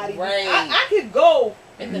nobody. Right. I could go.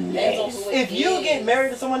 it depends on who it If you is. get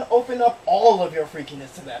married to someone, open up all of your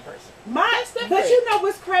freakiness to that person. That's different. But you know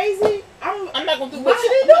what's crazy? I'm not gonna do My, what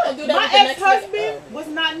I'm not gonna do that my with the next ex-husband nigga. was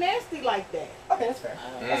not nasty like that. Okay, that's fair.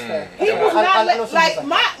 That's fair. He Then was why- not I know some like people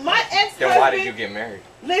my ex-husband. Then why did you get married?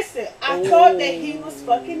 Listen, I thought that he was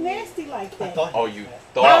fucking nasty like I that. thought Oh, you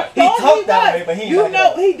I thought. He thought talked that was. way, but he You backed know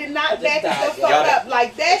up. he did not I just back the died, fuck yeah. up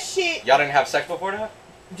like that shit. Y'all didn't have sex before that?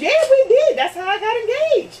 Yeah, we did. That's how I got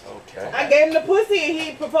engaged. Okay. I gave him the pussy and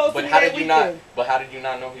he proposed to But me how that did you not? weekend. But how did you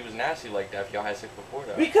not know he was nasty like that if y'all had sex before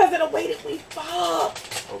that? Because of the way that we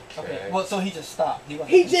fucked. Okay. Well, so he just stopped. He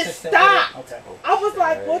He just stopped. Okay. I was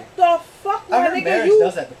like, what the fuck, I my heard nigga? marriage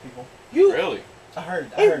does that to people. You, Really? I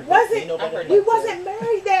heard. it wasn't. You know better We than wasn't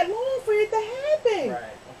married that long for it to happen. Right.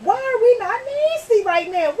 Why are we not nasty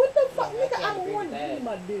right now? What the fuck, I nigga? can't I don't agree want with to that. do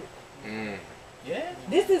my dick. Mm. Yeah.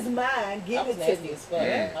 This is mine. I Give was it to nasty me. as fuck.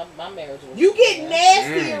 Mm. My marriage was. You get yeah.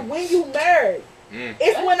 nastier Mm. when you married. Mm.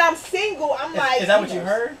 It's when I'm single. I'm like. Is that what you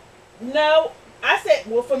heard? No, I said,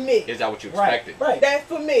 well, for me. Is that what you Right. expected? Right. That's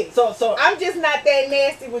for me. So I'm just not that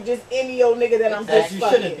nasty with just any old nigga that I'm Exactly. just as you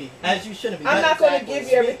fucking. shouldn't be. As you shouldn't be. I'm That- not gonna Exactly.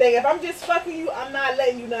 give you everything. If I'm just fucking you, I'm not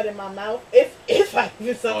letting you nut in my mouth. If I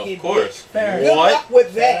even suck your dick. Of course. Fair Good What? luck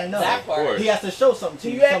with Fair that. enough. That Of part. course. He has to show something to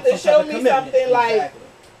you. You have to some show type of me commitment. something like- Exactly.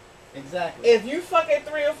 Exactly. If you fucking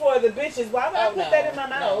 3 or 4 of the bitches, why would I Oh, put no, that in my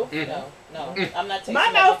mouth? No, I'm not tasting My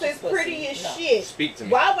that mouth bitch's is pretty pussy. as No. shit. Speak to me.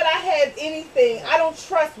 Why would I have anything? I don't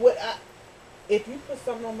trust what I. If you put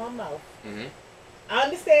something on my mouth, Mm-hmm. I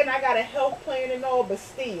understand I got a health plan and all, but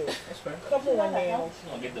still, That's fair. come on now.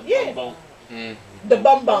 I'll get the Yeah. bum Mm. The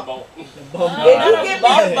bum bump. bum. If Ah, you give me the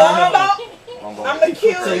bum bump, Bum I'm bum. gonna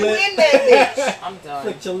kill So you lit. in that bitch. I'm done.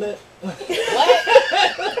 Flick your lip. What?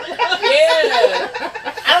 Yeah.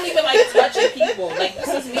 I don't even like touching people. Like, this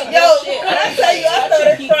is me. Yo, real shit. when I don't tell you, I touching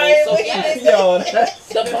started people, crying so when yes. he did Yo, that's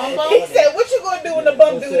The bum bump? He said, "What you gonna do when the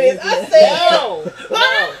bum do this?" I said, No.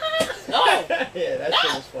 No. yeah, that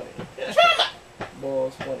shit was funny. Boy,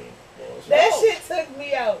 it's funny. that shit took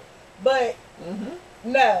me out. But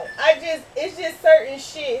no, it's just certain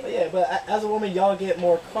shit. But yeah, but as a woman, y'all get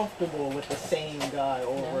more comfortable with the same guy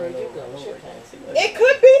over No, and you over go. and over Shit, again. man. It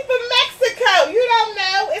could be from Mexico. You don't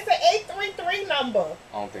know. It's an 833 number.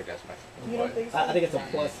 I don't think that's Mexican. You don't but- think so? I think it's a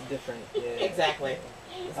plus different. Yeah. Exactly.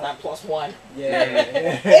 It's not +1. Yeah.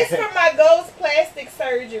 It's for my ghost plastic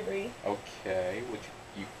surgery. Okay. What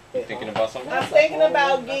you thinking about something? I'm thinking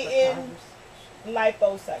about getting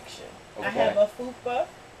liposuction. I have a fupa,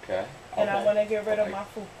 Okay. and I Okay. want to get rid of Okay. my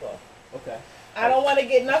fupa. Okay. I don't want to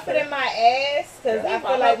get nothing in my ass because I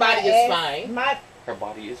feel like My my body is ass, fine. My Her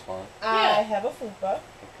body is fine. I Yeah. have a fupa.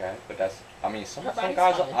 Okay. But that's. I mean, some Her body's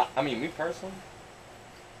guys. fine. I mean, me personally.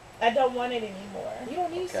 I don't want it anymore. You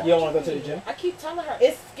don't need Okay. You don't wanna go to the gym? I keep telling her.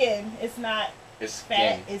 It's skin. It's not It's fat.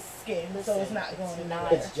 skin. It's skin. So Listen, it's not going it's anywhere.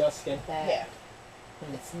 not. It's just skin. bad. Yeah.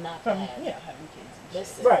 It's not From bad. having kids. And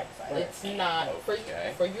Listen. shit. Right. It's not.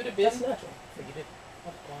 Okay. For you to That's be. natural. For you to.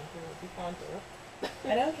 I've gone through. We've gone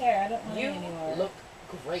through. I don't care. I don't want You it anymore. look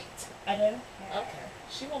great. I don't care. Okay.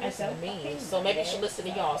 She won't I listen to don't me, fucking so maybe know. she'll listen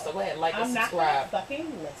to y'all. So go ahead, like and I'm not gonna subscribe.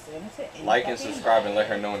 fucking listen to any Like and fucking subscribe and let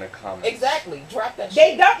her body. know in the comments. Exactly. Drop that They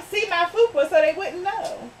shit. don't see my fupa, so they wouldn't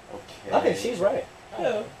know. Okay. I think she's right.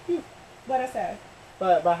 Oh. Who? What I say?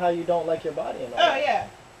 But by how you don't like your body and all Oh that. yeah.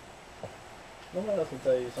 Nobody else can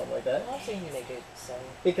tell you something like that. Well, I've seen you naked, so.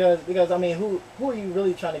 Because I mean, who are you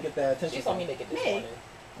really trying to get that attention She saw from? me naked this Me. morning.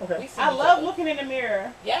 Okay. We seen I each love other. looking in the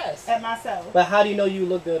mirror Yes. at myself. But how do you know you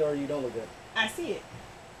look good or you don't look good? I see it.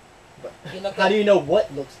 But You look how good. do you know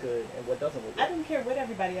what looks good and what doesn't look I good? don't care what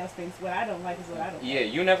everybody else thinks. What I don't like is what I don't Yeah,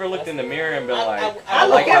 like. you never looked in the mirror and been like, I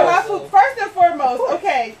like look at my her. fupa. First and foremost,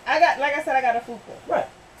 okay, I got, like I said, I got a fupa. Right.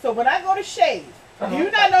 So when I go to shave, Uh-huh. do you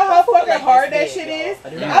not know how fupa fucking like hard that this shit big, is? I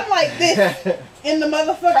do Mm. not. I'm like this in the Her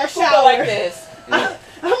motherfucking fupa shower. like this.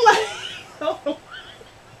 I'm like,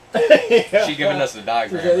 she giving us the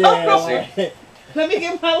diagram. Yeah. See? let me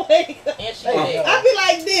get my leg. And she There you did. go. I be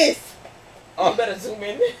like this. You better zoom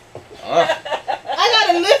in.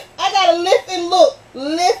 I gotta lift and look.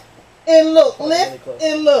 Lift and look. Oh, really Lift close.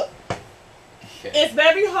 and look. Okay. It's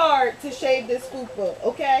very hard to shave this fupa,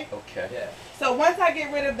 okay? Okay. Yeah. So once I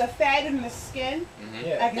get rid of the fat in the skin, Mm-hmm. I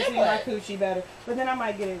Yeah. can Then see my what? coochie better. But then I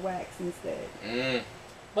might get it waxed instead. Mm.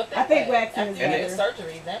 But then I think what? waxing After is you get better.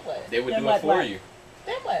 surgery, then what? They would Then do what, it for what? you.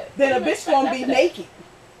 Then what? Then What a do you bitch expect gonna after be that? naked.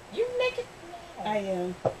 You naked? I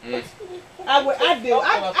am. Mm. I do.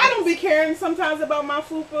 I don't be caring sometimes about my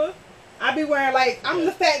fupa. I be wearing I'm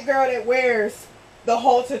the fat girl that wears the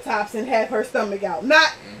halter tops and have her stomach out.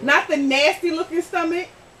 Not the nasty looking stomach.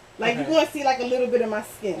 Like you gonna see a little bit of my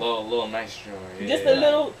skin. Little nice joint. Yeah. Just a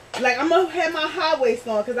little, I'm gonna have my high waist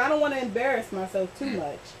on because I don't want to embarrass myself too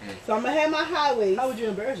much. So I'm gonna have my high waist How would you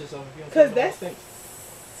embarrass yourself if you because don't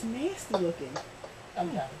that's nasty looking. I'm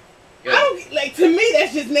done. Yeah. I don't to me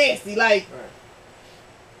that's just nasty.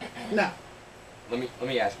 No. Let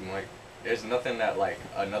me ask you, Mike. There's nothing that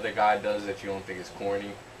another guy does that you don't think is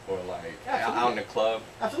corny or out in the club.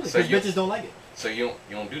 Absolutely. So Because you- bitches don't like it. So you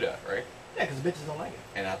don't do that, right? Yeah, because bitches don't like it.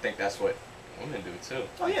 And I think that's what women do too.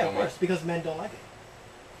 Oh You yeah, feel of me? course. Because men don't like it.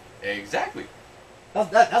 Exactly.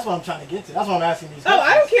 That's what I'm trying to get to. That's what I'm asking these Oh, questions.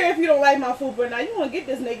 I don't care if you don't like my food, but now you want to get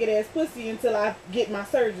this naked ass pussy until I get my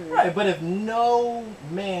surgery. Right, but if no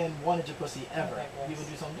man wanted your pussy ever, you would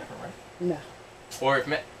do something different, right? No. Or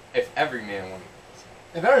if every man wanted.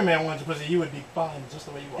 If every man wanted your pussy, you would be fine just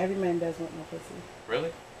the way you are. Every man does want my pussy.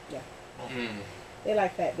 Really? Yeah. Mm. They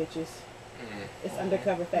like fat bitches. Mm. It's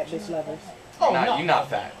undercover fat bitch lovers. Oh, Nah, no. you're not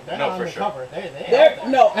fat. They're No, not for sure. undercover. They're out there.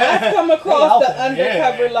 No, I've come across They the out there,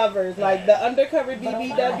 undercover yeah. lovers, like the undercover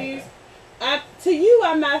BBWs. To you,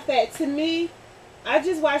 I'm not fat. To me, I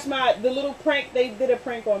just watched the little prank. They did a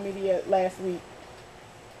prank on me last week.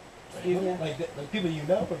 Excuse me. Like people you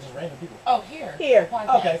know or just random people? Oh, here. Here.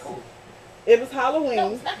 Okay, cool. It was Halloween.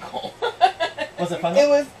 No, it's not cool. Was it funny?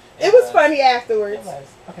 It was funny afterwards.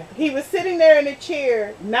 Okay. He was sitting there in a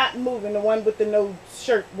chair, not moving. The one with the no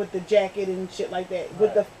shirt, with the jacket and shit like that,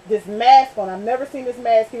 with this mask on. I've never seen this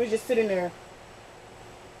mask. He was just sitting there,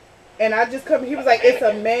 and I just come. He was like, "It's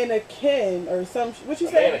a mannequin or some." What you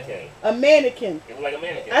say? Mannequin. A mannequin. It was like a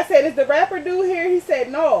mannequin. I said, "Is the rapper dude here?" He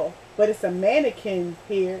said, "No, but it's a mannequin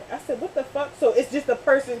here." I said, "What the fuck?" So it's just a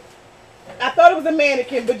person. I thought it was a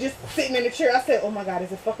mannequin, but just sitting in the chair. I said, "Oh my god,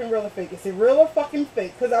 is it fucking real or fake? Is it real or fucking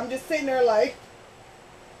fake?" Because I'm just sitting there like,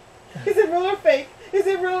 "Is it real or fake? Is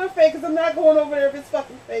it real or fake?" Because I'm not going over there if it's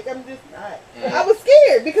fucking fake. I'm just not. I was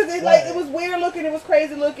scared because it was weird looking. It was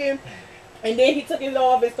crazy looking. And then he took it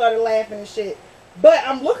off and started laughing and shit. But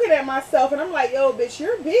I'm looking at myself and I'm like, "Yo, bitch,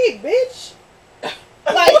 you're big, bitch."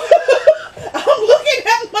 Like, I'm looking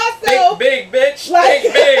at myself. Big bitch. Like,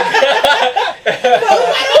 Big.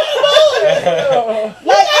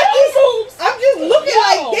 Like, I'm just looking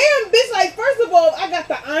like, damn, bitch. Like, first of all, I got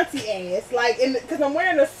the auntie ass, like, because I'm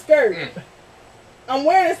wearing a skirt. I'm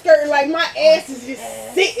wearing a skirt and like my ass is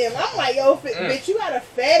just sitting. I'm like, "Yo, bitch, you got a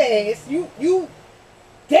fat ass. You,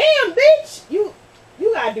 damn, bitch, you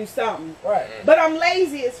gotta do something." Right. But I'm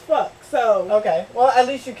lazy as fuck, so. Okay. Well, at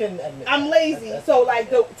least you can admit I'm that. lazy, so like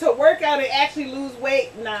to work out and actually lose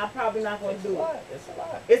weight, nah, I'm probably not gonna do it. It's a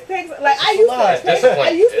lot. It takes like It's a lot.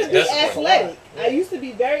 I used to be Discipline. athletic. Yeah. I used to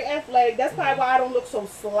be very athletic. That's probably why I don't look so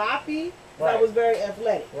sloppy. 'Cause I Right. was very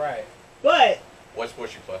athletic. Right. But What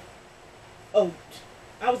sports you play?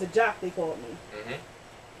 I was a jock. They called me.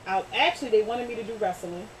 Mm-hmm. Actually, they wanted me to do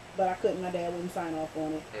wrestling, but I couldn't. My dad wouldn't sign off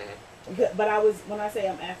on it. Mm-hmm. But I was, when I say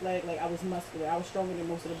I'm athletic, like I was muscular. I was stronger than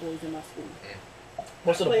most of the boys in my school.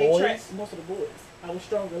 Most of the I played boys? track- most of the boys. I was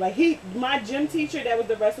stronger. Like my gym teacher that was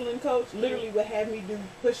the wrestling coach literally would have me do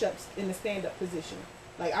push-ups in the stand-up position.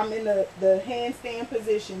 Like I'm in the handstand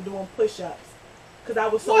position doing push-ups because I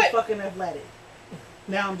was so fucking athletic.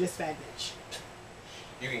 Now I'm just fat bitch.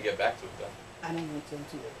 You can get back to it though. I don't want to do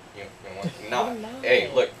it. You want to? Nah.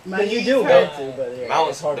 Hey, look. My You knees do hurt. want to, but yeah, Mountains.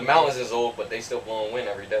 it's hard The to mountains do. is old, but they still blowing wind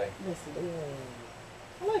every day. Listen,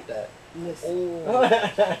 I like that. listen.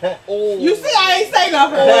 Oh. You see, I ain't say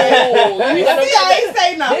nothing. Oh, You see, I ain't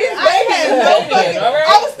say nothing. These I ain't had no babies fucking. all right?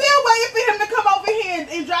 I was still waiting for him to come over here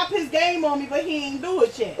and drop his game on me, but he ain't do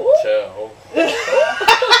it yet. Chill.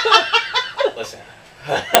 Listen.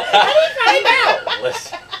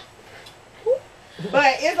 Listen.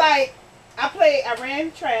 But it's like I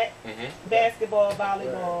ran track, Mm-hmm. basketball,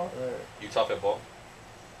 volleyball. You tough at ball?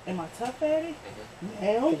 Am I tough at it? Mm-hmm.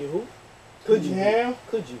 Now? Could you hoop? Could you? Yeah.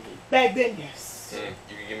 Could you? Back then, yes.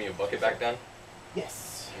 You can give me a bucket back then?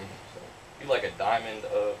 Yes. You like a diamond,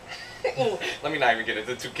 let me not even get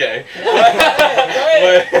into 2K.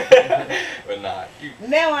 but nah, you,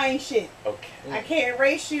 Now I ain't shit. okay. I can't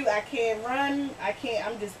race you. I can't run.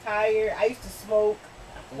 I'm just tired. I used to smoke.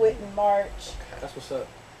 I quit in March. That's what's up.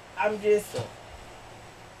 I'm just.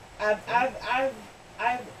 I've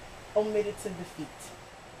omitted to defeat.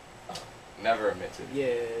 Never admit to.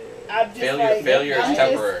 Yeah. I'm just Failure I'm is just-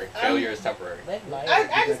 temporary. I'm- Failure is temporary.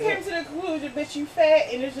 I just came to the conclusion, bitch, you fat,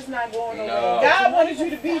 and it's just not going nowhere. No. God wanted you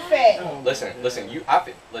to be fat. Listen, listen, me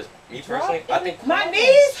personally, I think My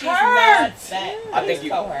knees She's not hurt. fat. I think Just you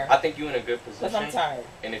tell her. I think you in a good Because I'm position. tired.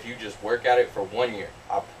 And if you just work at it for 1 year,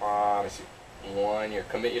 I promise you, 1 year.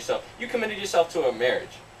 Commit yourself. You committed yourself to a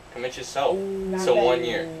marriage. Commit yourself Not to that- 1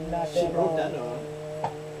 year. Not She that wrote that long. on.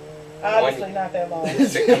 Obviously not that long.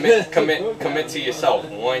 To commit to yourself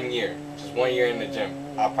 1 year. Just 1 year in the gym.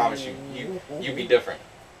 I promise you, you be different.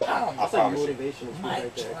 I That's like promise you. motivational speech My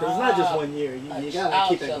right there. Because it's not just 1 year. You gotta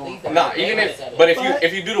keep that going. Nah, even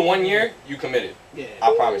if you do the 1 year, you committed. Yeah.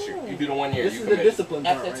 I promise you. You do the 1 year, This you is the committed. discipline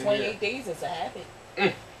part After right 28 days, it's a habit.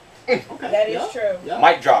 here. Okay. That is Yup. true. Yup.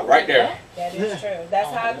 Mic drop right there. That is true. That's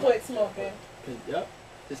how I quit smoking. Yup.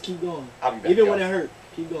 Just keep going. I'll be back. Even y'all. when it hurt,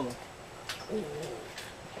 keep going.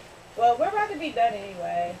 Well, we're about to be done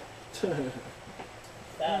anyway. So,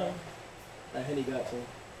 That Henny got to him.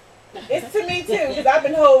 It's to me too, because I've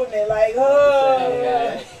been holding it like,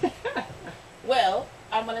 oh. Well,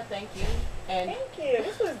 I'm gonna thank you and Thank you.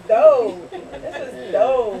 This was dope. This was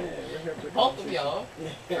dope. both of y'all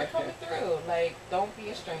for coming through. Like, don't be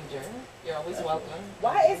a stranger. You're always welcome.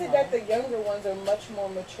 Why is it that the younger ones are much more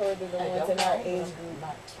mature than the ones in our age group?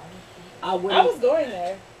 I was going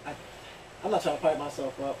there. I'm not trying to pipe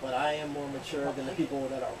myself up, but I am more mature than the people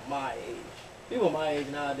that are my age. People my age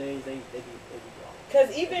nowadays, they be grown.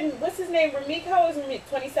 Because even, what's his name, Ramik, how old is Ramik?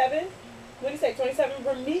 27? What do you say, 27?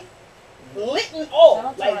 Ramik? Lit and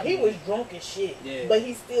all. Like, he was drunk as shit. Yeah. But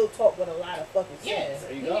he still talked with a lot of fucking sense.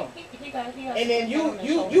 There you go. And then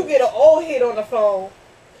you get an old head on the phone.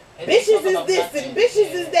 Bitches is this and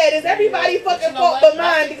bitches is that. Is everybody fucking fault but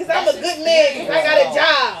mine because I'm a good man because I got a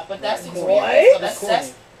job. But that's experience. So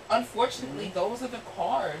that's unfortunately, those are the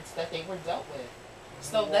cards that they were dealt with.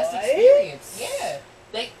 So that's experience. Yeah.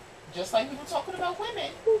 They, just like we were talking about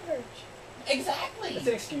women. Who hurt you? Exactly. It's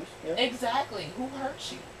an excuse. Yeah. Exactly. Who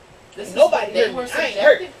hurt you? This Nobody they hurt were me. I ain't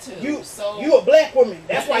hurt. subjected to. You a black woman.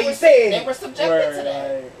 That's why you said they were subjected to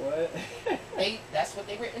that. What? That's what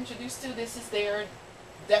they were introduced to. This is their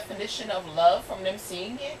definition of love from them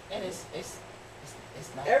seeing it, and it's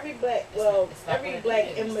not. Every black, it's not every what it black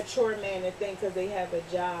is. immature man that think because they have a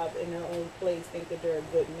job in their own place think that they're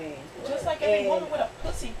a good man. Just like every And woman with a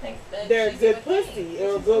pussy thinks that they're a she's good thing. pussy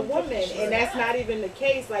or a good woman, and that's not even the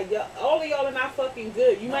case. Like all of y'all are not fucking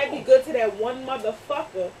good. You might be good to that one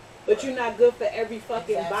motherfucker, but you're not good for every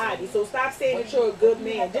fucking body. So stop saying that you're a good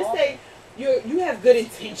man. Just say you have good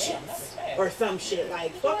intentions or some shit.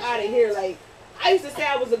 Like fuck out of here. Like I used to say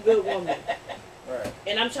I was a good woman. Right.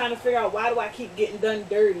 And I'm trying to figure out why do I keep getting done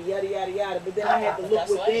dirty, yada yada yada. But then I had to look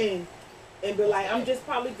within and be like, I'm just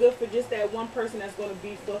probably good for just that one person that's gonna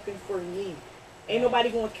be fucking for me. Ain't nobody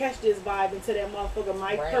gonna catch this vibe until that motherfucker,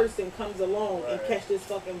 my person, comes along and catch this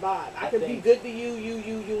fucking vibe. I could be good to you,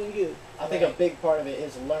 and you. I think a big part of it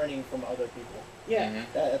is learning from other people. Yeah.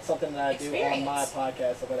 That's something that I do on my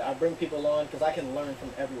podcast. I bring people on because I can learn from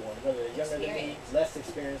everyone, whether they're younger than me, less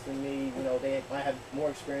experienced than me. You know, they might have more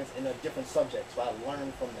experience in a different subject, so I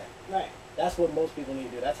learn from them. Right. That's what most people need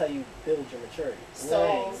to do. That's how you build your maturity.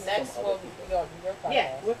 So next we'll go to your podcast.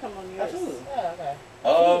 Yeah, we'll come on yours. Absolutely. Yeah, okay.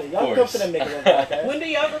 Y'all come to the Make It Work podcast. When do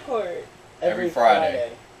y'all record? Every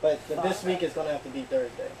Friday. But this week is going to have to be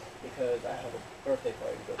Thursday because I have a birthday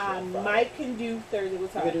party to go to. I might can do Thursday.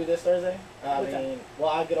 What time? You can do this Thursday? I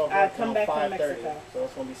get off I work come around back from 5:30, Mexico. so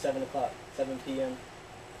it's going to be 7 o'clock, 7 p.m.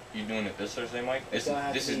 You doing it this Thursday, Mike? This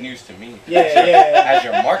is news to me. Yeah. As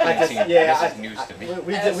your marketing team, this is news to me.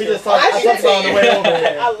 We just talked on the way over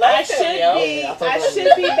here. I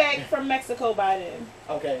should be back from Mexico by then.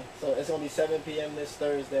 Okay, so it's gonna be 7 p.m. this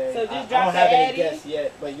Thursday. So just I drop don't the have any Addy. guests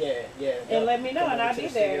yet, but yeah. And let me know, and I'll be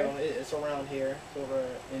there. It's around here. It's over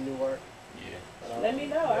in Newark. Yeah. Let me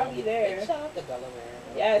know. I'll be there. Big shout out to Delaware.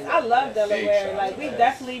 Yes, I love Delaware. shout Like out we to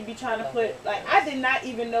definitely be trying to put. Like I did not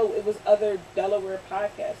even know it was other Delaware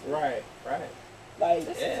podcasts. Right. Like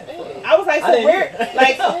This is big. I was like, so where?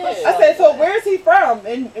 Like I said, so where's he from?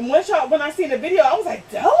 And when I seen the video, I was like,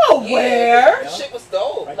 Delaware. Yeah, shit was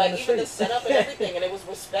dope. Right Like down the even the street. setup and everything, and it was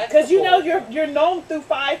respectful. Because you know you're known through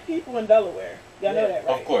 5 people in Delaware. Y'all know that,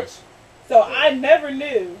 right? Of course. So I never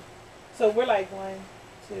knew. So we're like 1,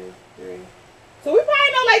 2, 3. So we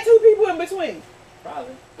probably know like 2 people in between.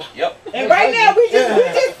 Probably. Yep. And right now we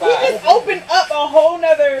just opened up a whole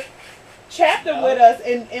nother chapter with us,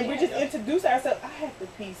 and we just introduced ourselves. I have to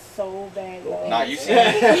pee so bad, y'all. Nah, you see me?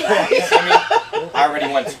 I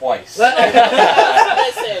already went twice.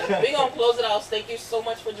 Listen, we gonna close it out. Thank you so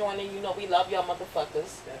much for joining. You know we love y'all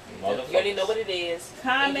motherfuckers. You already know what it is.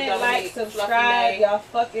 Comment, like, subscribe. Y'all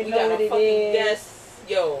fucking know what it is. Yes.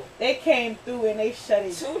 Yo, they came through and they shut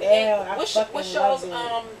it down.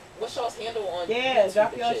 What's y'all's handle on? Yeah, YouTube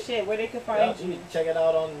drop your shit where they can find you. Check it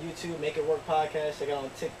out on YouTube, Make It Work Podcast. Check it out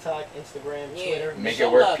on TikTok, Instagram, Twitter. Make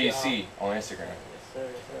It Work PC on Instagram. Yes, sir.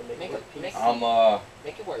 Make It Work PC. I'm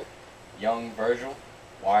Make It Work. Young Virgil,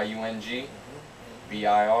 YUNG,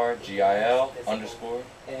 VIRGIL _.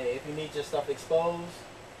 Hey, if you need your stuff exposed,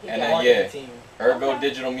 and then Ergo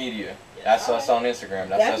Digital Media. That's us on Instagram.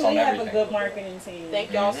 That's us on everything. Definitely have a good marketing team.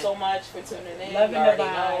 Thank y'all so much for tuning in. Loving you already the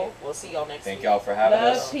vibe. know. We'll see y'all next week. Thank y'all for having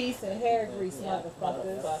us. Love, peace, and hair grease,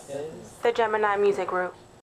 motherfuckers. The Gemini Music Group.